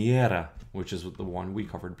word miera, which is the one we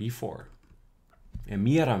covered before. And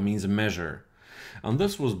miera means measure. And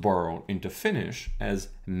this was borrowed into Finnish as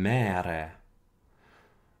mere.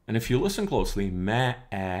 And if you listen closely,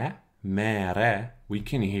 mere, we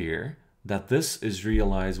can hear that this is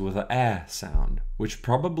realized with a sound, which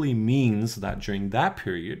probably means that during that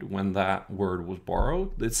period when that word was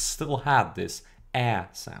borrowed, it still had this a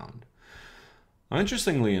sound.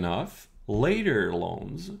 Interestingly enough, later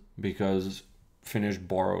loans, because Finnish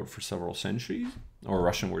borrowed for several centuries, or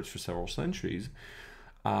Russian words for several centuries,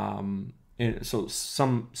 and so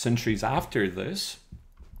some centuries after this,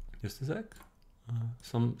 just a sec,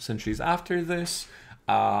 some centuries after this,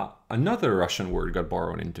 another Russian word got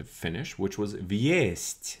borrowed into Finnish, which was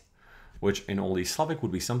viest, which in Old East Slavic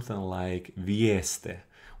would be something like vieste,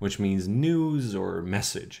 which means news or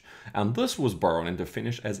message. And this was borrowed into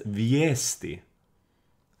Finnish as viesti.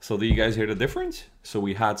 So do you guys hear the difference? So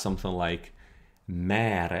we had something like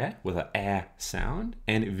mere with an a sound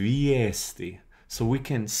and viesti. So we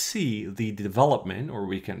can see the development, or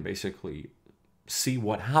we can basically see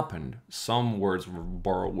what happened. Some words were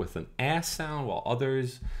borrowed with an a sound, while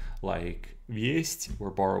others, like viest, were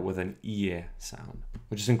borrowed with an ie sound,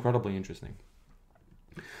 which is incredibly interesting.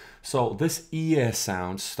 So this ie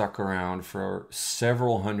sound stuck around for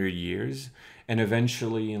several hundred years, and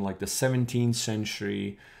eventually in like the 17th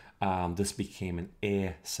century, this became an e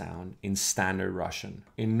sound in standard Russian.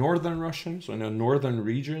 In northern Russian, so in the northern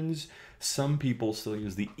regions, some people still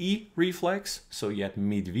use the e reflex, so you had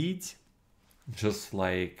medved, just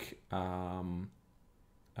like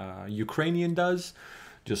Ukrainian does,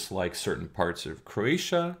 just like certain parts of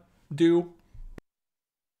Croatia do.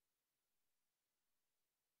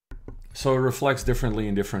 So it reflects differently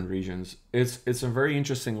in different regions. It's a very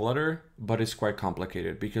interesting letter, but it's quite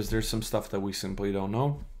complicated because there's some stuff that we simply don't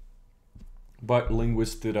know. But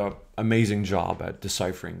linguists did an amazing job at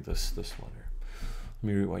deciphering this letter. Let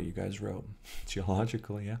me read what you guys wrote.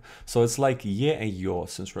 Geologically, yeah. So it's like ye and yo,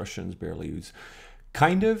 since Russians barely use.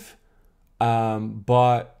 Kind of,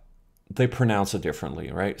 but they pronounce it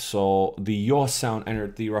differently, right? So the yo sound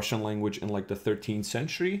entered the Russian language in like the 13th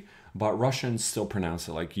century, but Russians still pronounce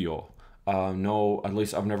it like yo. No, at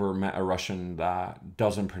least I've never met a Russian that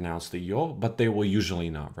doesn't pronounce the yo, but they will usually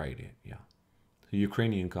not write it, yeah. The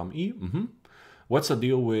Ukrainian come e, What's the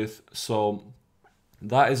deal with, so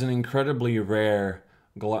that is an incredibly rare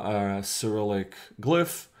Cyrillic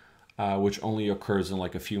glyph, which only occurs in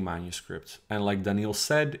like a few manuscripts. And like Daniel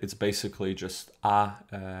said, it's basically just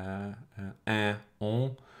un,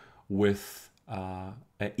 with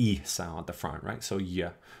an e sound at the front, right? So yeah,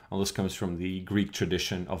 and this comes from the Greek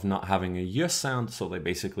tradition of not having a y sound, so they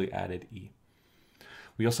basically added e.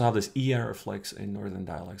 We also have this e reflex in northern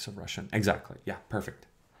dialects of Russian. Exactly, yeah, perfect.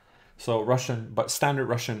 So Russian, but standard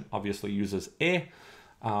Russian obviously uses e.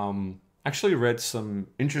 Actually read some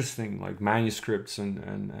interesting like manuscripts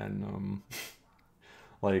and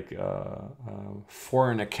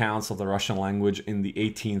foreign accounts of the Russian language in the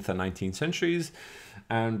 18th and 19th centuries.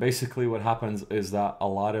 And basically what happens is that a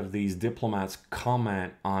lot of these diplomats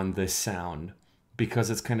comment on this sound because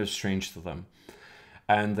it's kind of strange to them.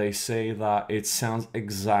 And they say that it sounds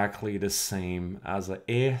exactly the same as a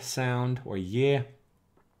e sound or ye,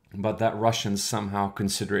 but that Russians somehow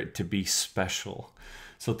consider it to be special.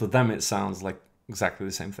 So to them, it sounds like exactly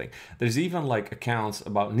the same thing. There's even like accounts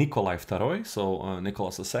about Nikolai II, so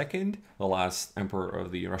Nicholas II, the last emperor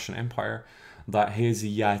of the Russian Empire, that his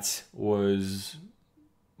yat was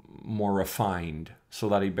more refined, so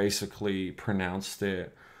that he basically pronounced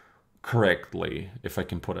it correctly, if I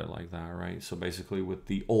can put it like that, right? So basically with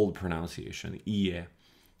the old pronunciation, ie.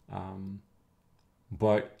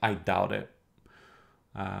 But I doubt it.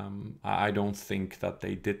 I don't think that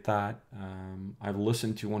they did that. I've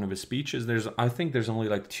listened to one of his speeches. I think there's only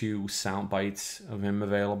like 2 sound bites of him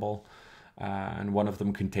available, and one of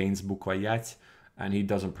them contains Bukvayet, and he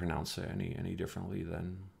doesn't pronounce it any differently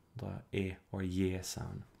than the e or ye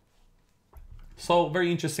sound. So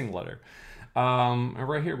very interesting letter. And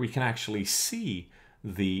right here we can actually see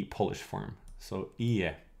the Polish form. So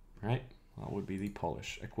ie, right? That would be the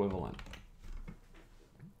Polish equivalent.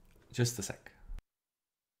 Just a sec.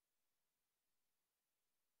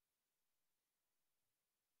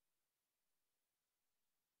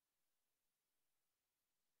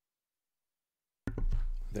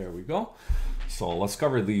 There we go. So let's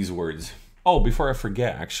cover these words. Oh, before I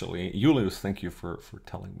forget, actually, Julius, thank you for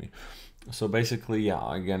telling me. So basically,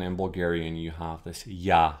 yeah, again, in Bulgarian, you have this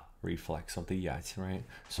ya reflex of the yat, right?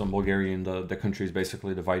 So in Bulgarian, the country is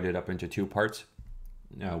basically divided up into 2 parts.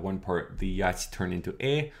 One part, the yats turn into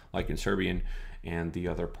e, like in Serbian, and the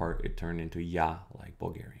other part, it turned into ya, like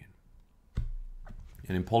Bulgarian.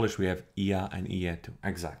 And in Polish, we have ia and ie too.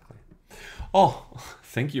 Exactly. Oh,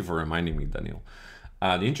 thank you for reminding me, Daniel.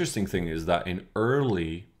 The interesting thing is that in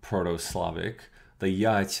early Proto-Slavic, the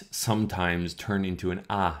yat sometimes turn into an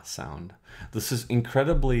a sound. This is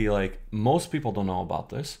incredibly, like, most people don't know about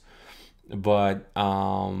this, but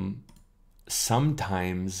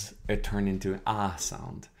sometimes it turned into an a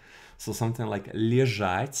sound. So something like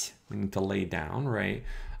лежать, meaning to lay down, right?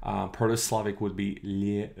 Proto-Slavic would be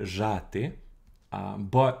лежати.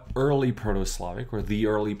 But early Proto-Slavic, or the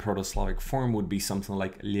early Proto-Slavic form, would be something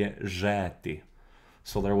like лежати.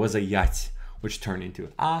 So there was a yat, which turned into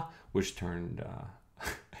a, which turned.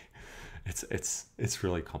 It's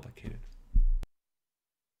really complicated.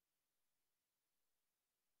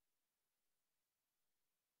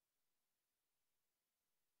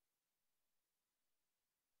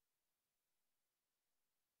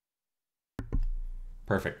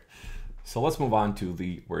 Perfect. So let's move on to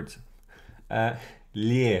the words.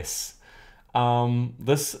 Les.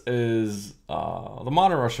 This is the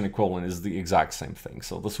modern Russian equivalent is the exact same thing.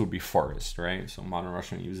 So this would be forest, right? So modern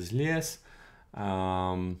Russian uses les.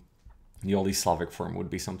 The old East Slavic form would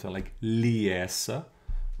be something like lies,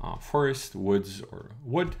 forest, woods, or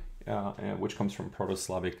wood, which comes from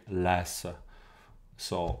Proto-Slavic les.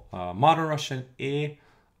 So modern Russian e,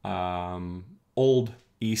 old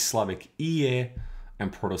East Slavic ie,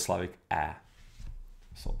 and Proto-Slavic a.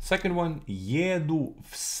 So second one, jedu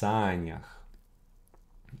v sanjach.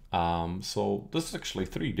 So this is actually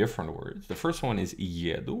three different words. The first one is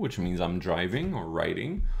jedu, which means I'm driving or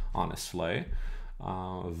riding on a sleigh.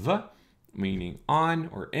 V, meaning on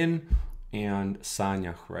or in, and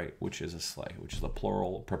sanjach, right, which is a sleigh, which is the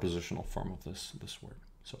plural prepositional form of this word.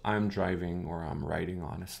 So I'm driving or I'm riding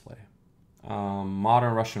on a sleigh.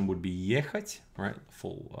 Modern Russian would be ехать, right,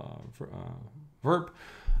 full verb,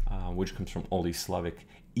 which comes from Old East Slavic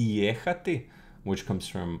ехати, which comes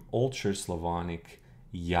from Old Church Slavonic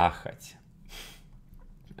jachać.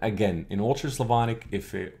 Again, in Old Church Slavonic,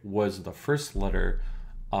 if it was the first letter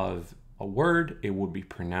of a word, it would be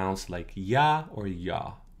pronounced like ya or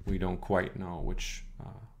ya. We don't quite know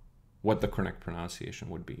what the correct pronunciation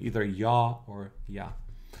would be, either ya or ya.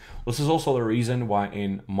 This is also the reason why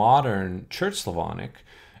in modern Church Slavonic,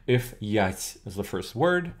 if yat is the first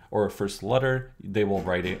word or first letter, they will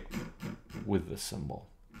write it with this symbol.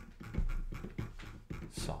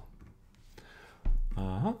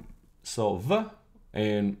 So v,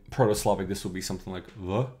 in Proto-Slavic, this would be something like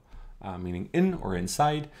v, meaning in or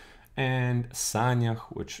inside, and sanjach,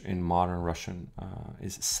 which in modern Russian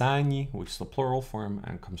is sani, which is the plural form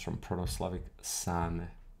and comes from Proto-Slavic sane.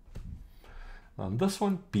 This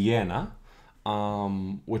one, piena,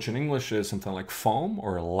 which in English is something like foam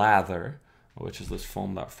or lather, which is this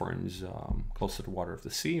foam that forms close to the water of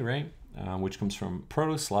the sea, right? Which comes from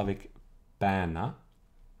Proto-Slavic pana,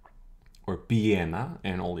 or piena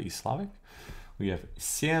in Old East Slavic. We have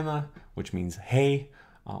siena, which means hay,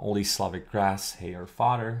 Old East Slavic grass, hay or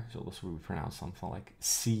fodder. So this would be pronounced something like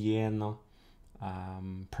sieno,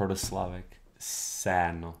 Proto-Slavic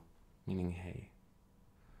seno, meaning hay.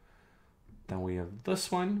 Then we have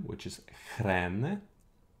this one, which is hrene,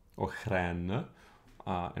 or hrene,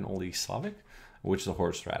 in Old East Slavic, which is a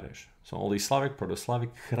horseradish. So Old East Slavic,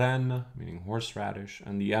 Proto-Slavic, hrene, meaning horseradish,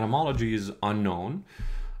 and the etymology is unknown.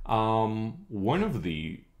 One of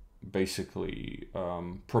the basically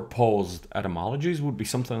proposed etymologies would be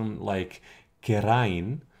something like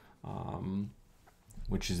kerain,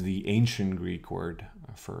 which is the ancient Greek word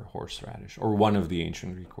for horseradish, or one of the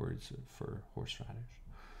ancient Greek words for horseradish.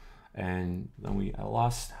 And then we at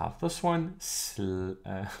last have this one.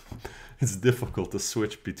 It's difficult to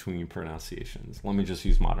switch between pronunciations. Let me just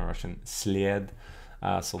use modern Russian. Sled.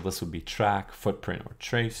 So this would be track, footprint, or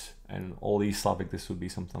trace. And in Old East Slavic, this would be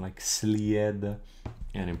something like slied.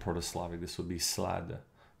 And in Proto-Slavic, this would be slad,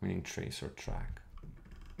 meaning trace or track.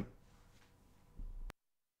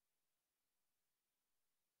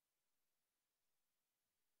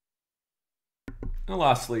 And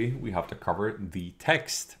lastly, we have to cover the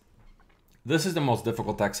text. This is the most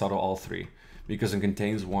difficult text out of all three because it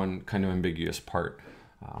contains one kind of ambiguous part,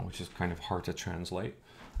 which is kind of hard to translate.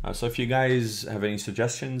 So if you guys have any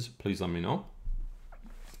suggestions, please let me know.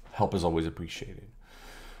 Help is always appreciated.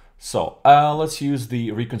 So let's use the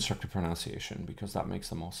reconstructed pronunciation because that makes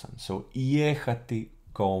the most sense. So ехати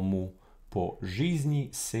кому по жизни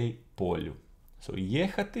сей полю. So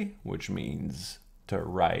ехати, which means to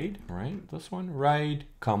ride, right? This one, ride,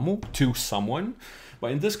 кому, to someone.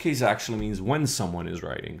 But in this case, it actually means when someone is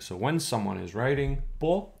riding. So when someone is riding,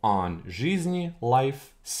 по, on, жизни,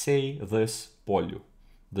 life, сей, this, полю,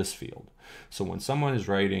 this field. So when someone is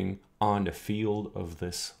riding on the field of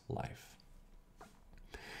this life.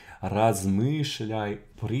 Размышляй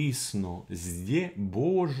присно зде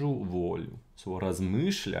Божу волю. So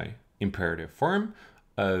размышляй, imperative form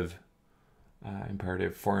of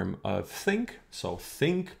think. So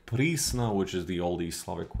think, prisna, which is the Old East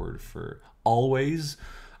Slavic word for always.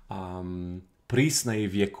 Prisna и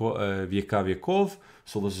века веков.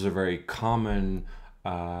 So this is a very common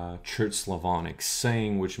Church Slavonic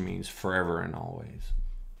saying, which means forever and always.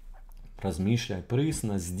 Размышляй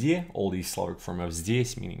присно зде, all these Slavic forms of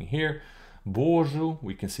здесь, meaning here. Божу,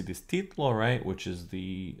 we can see this titlo, right, which is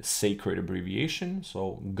the sacred abbreviation.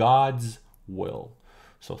 So God's will.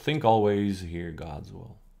 So think always here, God's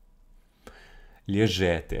will.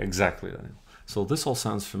 Лежете, exactly. So this all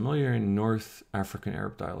sounds familiar in North African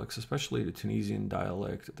Arab dialects, especially the Tunisian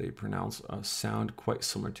dialect. They pronounce a sound quite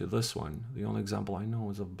similar to this one. The only example I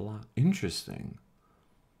know is of blah. Interesting.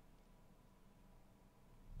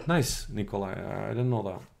 Nice, Nikolai. I didn't know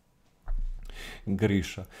that.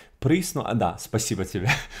 Grisha. Присно, да, спасибо тебе.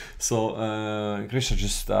 So, Grisha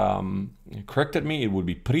just corrected me. It would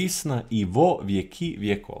be присно и во веки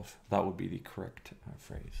веков. That would be the correct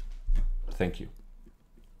phrase. Thank you.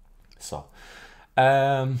 So,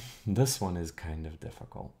 this one is kind of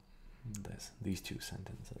difficult. These two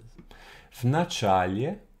sentences. В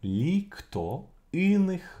начале ли кто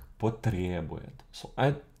иных потребует. So,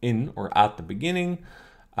 in or at the beginning,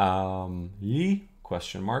 ли,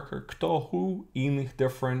 question marker, кто, who, иных,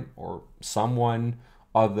 different, or someone,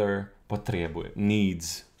 other, потребует,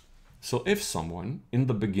 needs. So if someone, in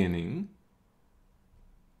the beginning,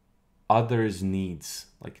 others needs,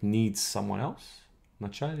 like needs someone else, в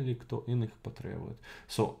начале ли кто иных потребует.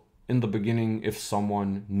 So in the beginning, if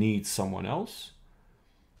someone needs someone else,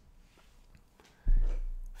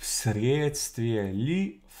 в средстве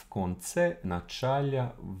ли в конце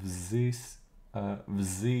начала взыскует.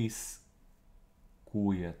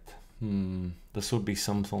 This would be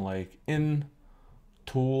something like in,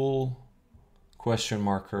 tool, question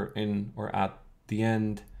marker, in or at the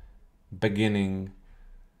end, beginning.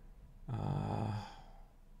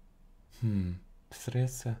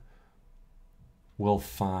 Средство will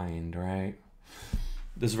find, right?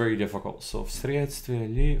 This is very difficult. So в средстве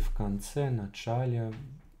ли в конце начале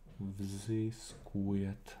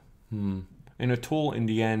взыскует. In a tool, in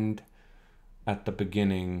the end, at the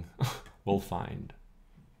beginning, will find.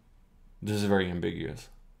 This is very ambiguous.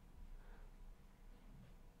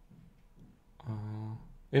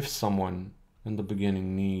 If someone in the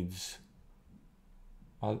beginning needs,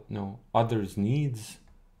 others needs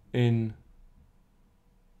in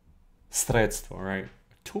средство, right?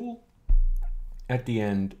 Tool, at the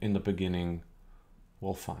end, in the beginning,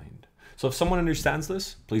 will find. So if someone understands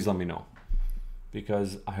this, please let me know,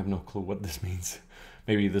 because I have no clue what this means.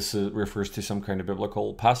 Maybe this refers to some kind of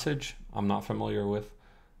biblical passage I'm not familiar with.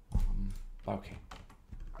 Okay.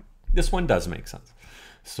 This one does make sense.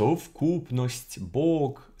 Совкупность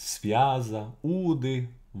Бог связа уды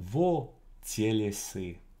во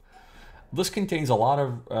телесы. This contains a lot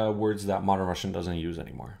of words that modern Russian doesn't use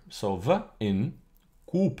anymore. So v, in,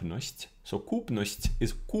 kupnost. So kupnost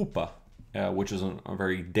is kupa, which is a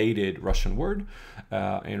very dated Russian word.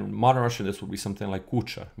 In modern Russian, this would be something like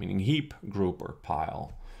kucha, meaning heap, group, or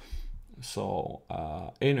pile. So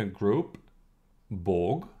in a group,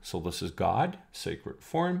 Bog, so this is God, sacred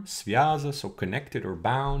form, svyaza, so connected or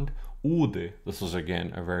bound, udy, this is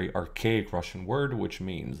again a very archaic Russian word, which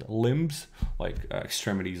means limbs, like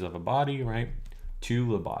extremities of a body, right, to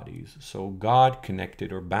the bodies. So God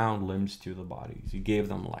connected or bound limbs to the bodies. He gave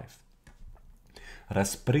them life.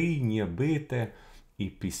 Распри не бите и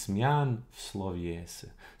письмян в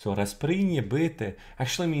словесе. So распри не бите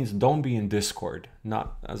actually means don't be in discord,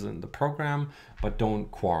 not as in the program, but don't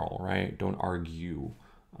quarrel, right? Don't argue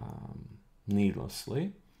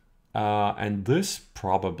needlessly. And this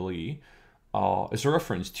probably is a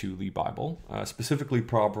reference to the Bible, specifically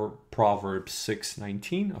Proverbs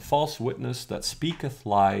 6:19, a false witness that speaketh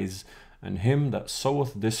lies, and him that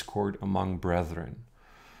soweth discord among brethren.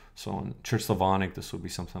 So in Church Slavonic, this would be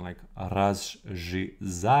something like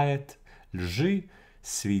разжизает лжи,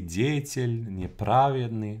 свидетель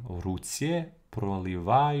неправедный в руце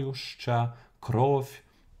проливающа кровь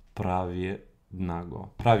праведного.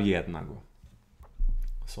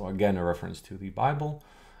 So again, a reference to the Bible.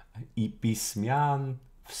 И письмян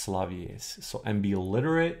в словесе. So, and be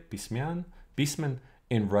literate, письмян,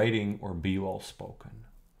 in writing or be well spoken.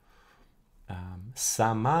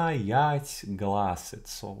 Сама ять гласит.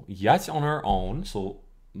 So ять on her own, so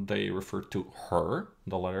they refer to her,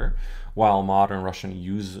 the letter, while modern Russian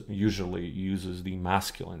usually uses the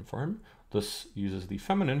masculine form. This uses the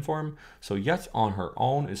feminine form. So ять on her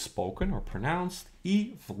own is spoken or pronounced.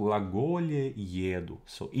 И в глаголе еду.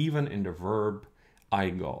 So even in the verb I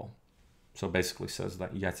go. So basically says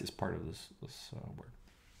that ять is part of this word.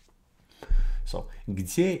 So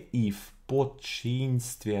где и в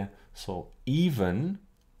подчинстве. So even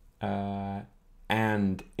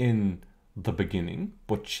and in the beginning,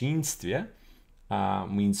 подчинстве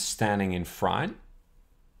means standing in front.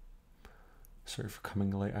 Sorry for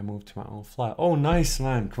coming late. I moved to my own flat. Oh, nice,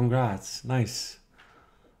 man. Congrats. Nice.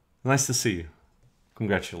 Nice to see you.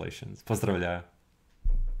 Congratulations. Поздравляю.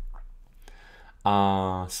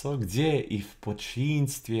 So, где и в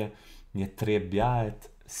починстве не требует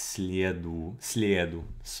следу.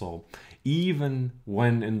 So, even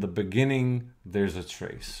when in the beginning there's a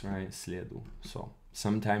trace, right? Следу. So,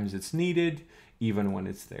 sometimes it's needed, even when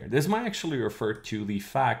it's there. This might actually refer to the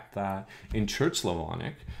fact that in Church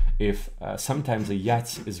Slavonic, if sometimes a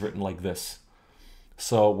yat is written like this.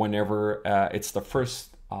 So, whenever it's the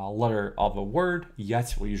first letter of a word,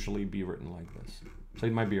 yat will usually be written like this. So,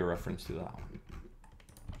 it might be a reference to that one.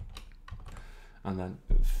 And then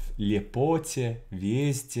в лепоте,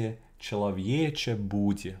 везде, человече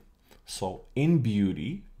буде. So in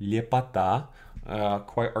beauty, lepota,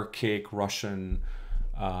 quite archaic Russian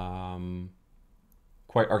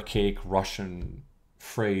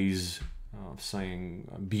phrase of saying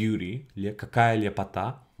beauty. Какая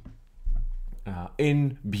лепота?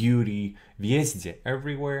 In beauty, везде,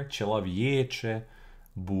 everywhere, человече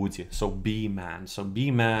буде. So be man. So be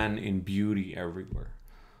man in beauty everywhere.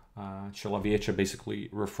 Человече basically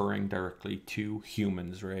referring directly to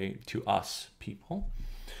humans, right? To us people.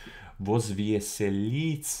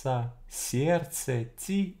 Возвеселится сердце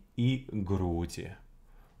ти и груди,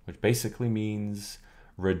 which basically means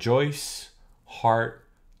rejoice, heart,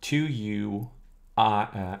 to you,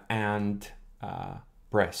 and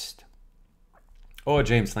breast. Oh,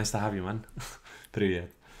 James, nice to have you, man.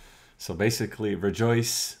 Привет. So basically,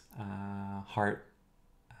 rejoice, heart,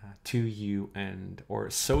 to you, and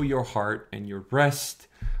or sow your heart and your breast,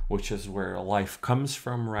 which is where life comes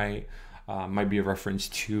from, right? Might be a reference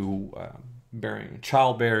to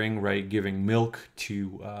childbearing, right? Giving milk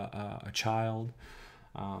to a child,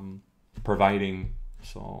 providing.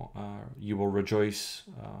 So you will rejoice,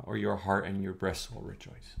 or your heart and your breast will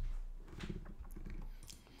rejoice.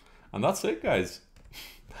 And that's it, guys.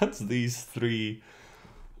 That's these three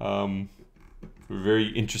very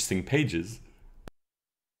interesting pages.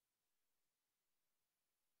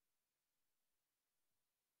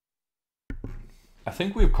 I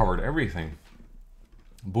think we've covered everything.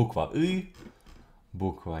 Буква И,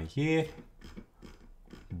 буква Е,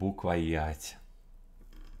 буква Ять.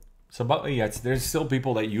 So about Ять, there's still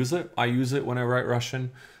people that use it. I use it when I write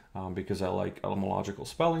Russian because I like etymological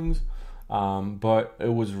spellings, but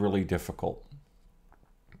it was really difficult.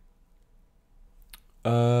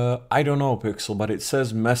 I don't know, Pixel, but it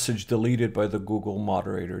says message deleted by the Google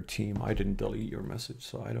moderator team. I didn't delete your message,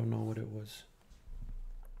 so I don't know what it was.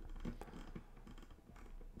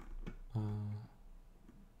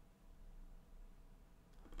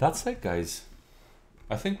 That's it, guys.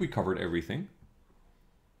 I think we covered everything.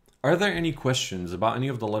 Are there any questions about any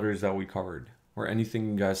of the letters that we covered, or anything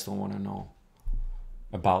you guys still want to know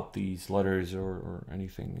about these letters, or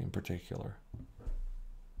anything in particular?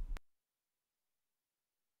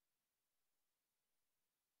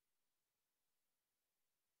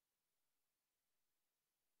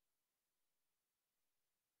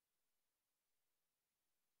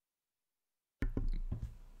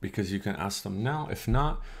 Because you can ask them now. If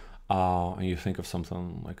not, and you think of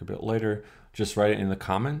something like a bit later, just write it in the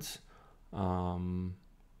comments. I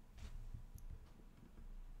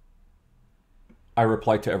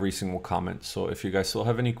reply to every single comment, so if you guys still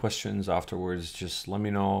have any questions afterwards, just let me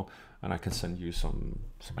know and I can send you some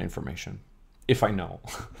information if I know.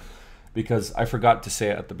 Because I forgot to say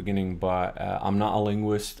it at the beginning, but I'm not a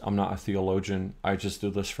linguist, I'm not a theologian, I just do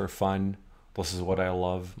this for fun. This is what I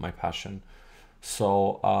love, my passion.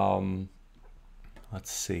 So let's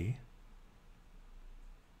see.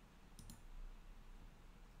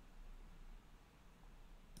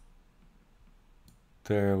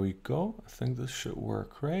 There we go. I think this should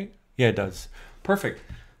work, right? Yeah, it does. Perfect.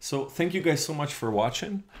 So thank you guys so much for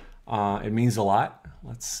watching. It means a lot.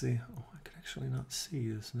 Let's see. Oh, I can actually not see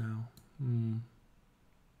this now.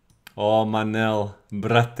 Oh, Manel,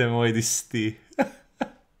 brate moj di sti.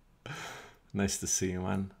 Nice to see you,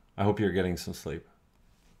 man. I hope you're getting some sleep.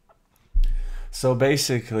 So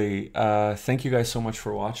basically, thank you guys so much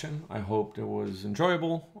for watching. I hope it was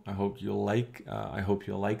enjoyable. I hope you liked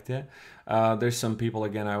it. There's some people,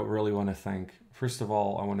 again, I really want to thank. First of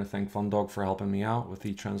all, I want to thank Von Dog for helping me out with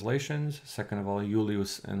the translations. Second of all,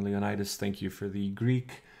 Julius and Leonidas, thank you for the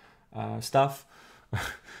Greek stuff,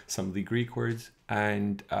 some of the Greek words.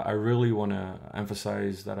 And I really want to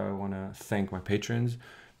emphasize that I want to thank my patrons,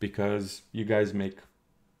 because you guys make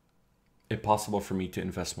it possible for me to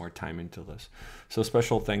invest more time into this. So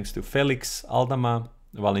special thanks to Felix, Aldama,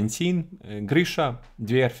 Valentin, Grisha,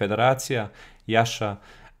 Dvier Federacija, Yasha,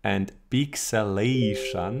 and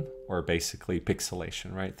Pixelation, or basically pixelation,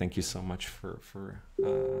 right? Thank you so much for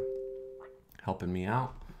helping me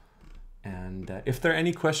out. And if there are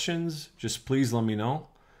any questions, just please let me know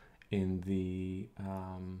in the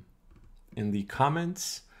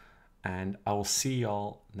comments, and I will see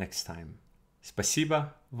y'all next time.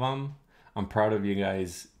 Спасибо вам. I'm proud of you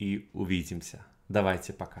guys. И увидимся.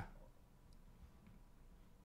 Давайте, пока.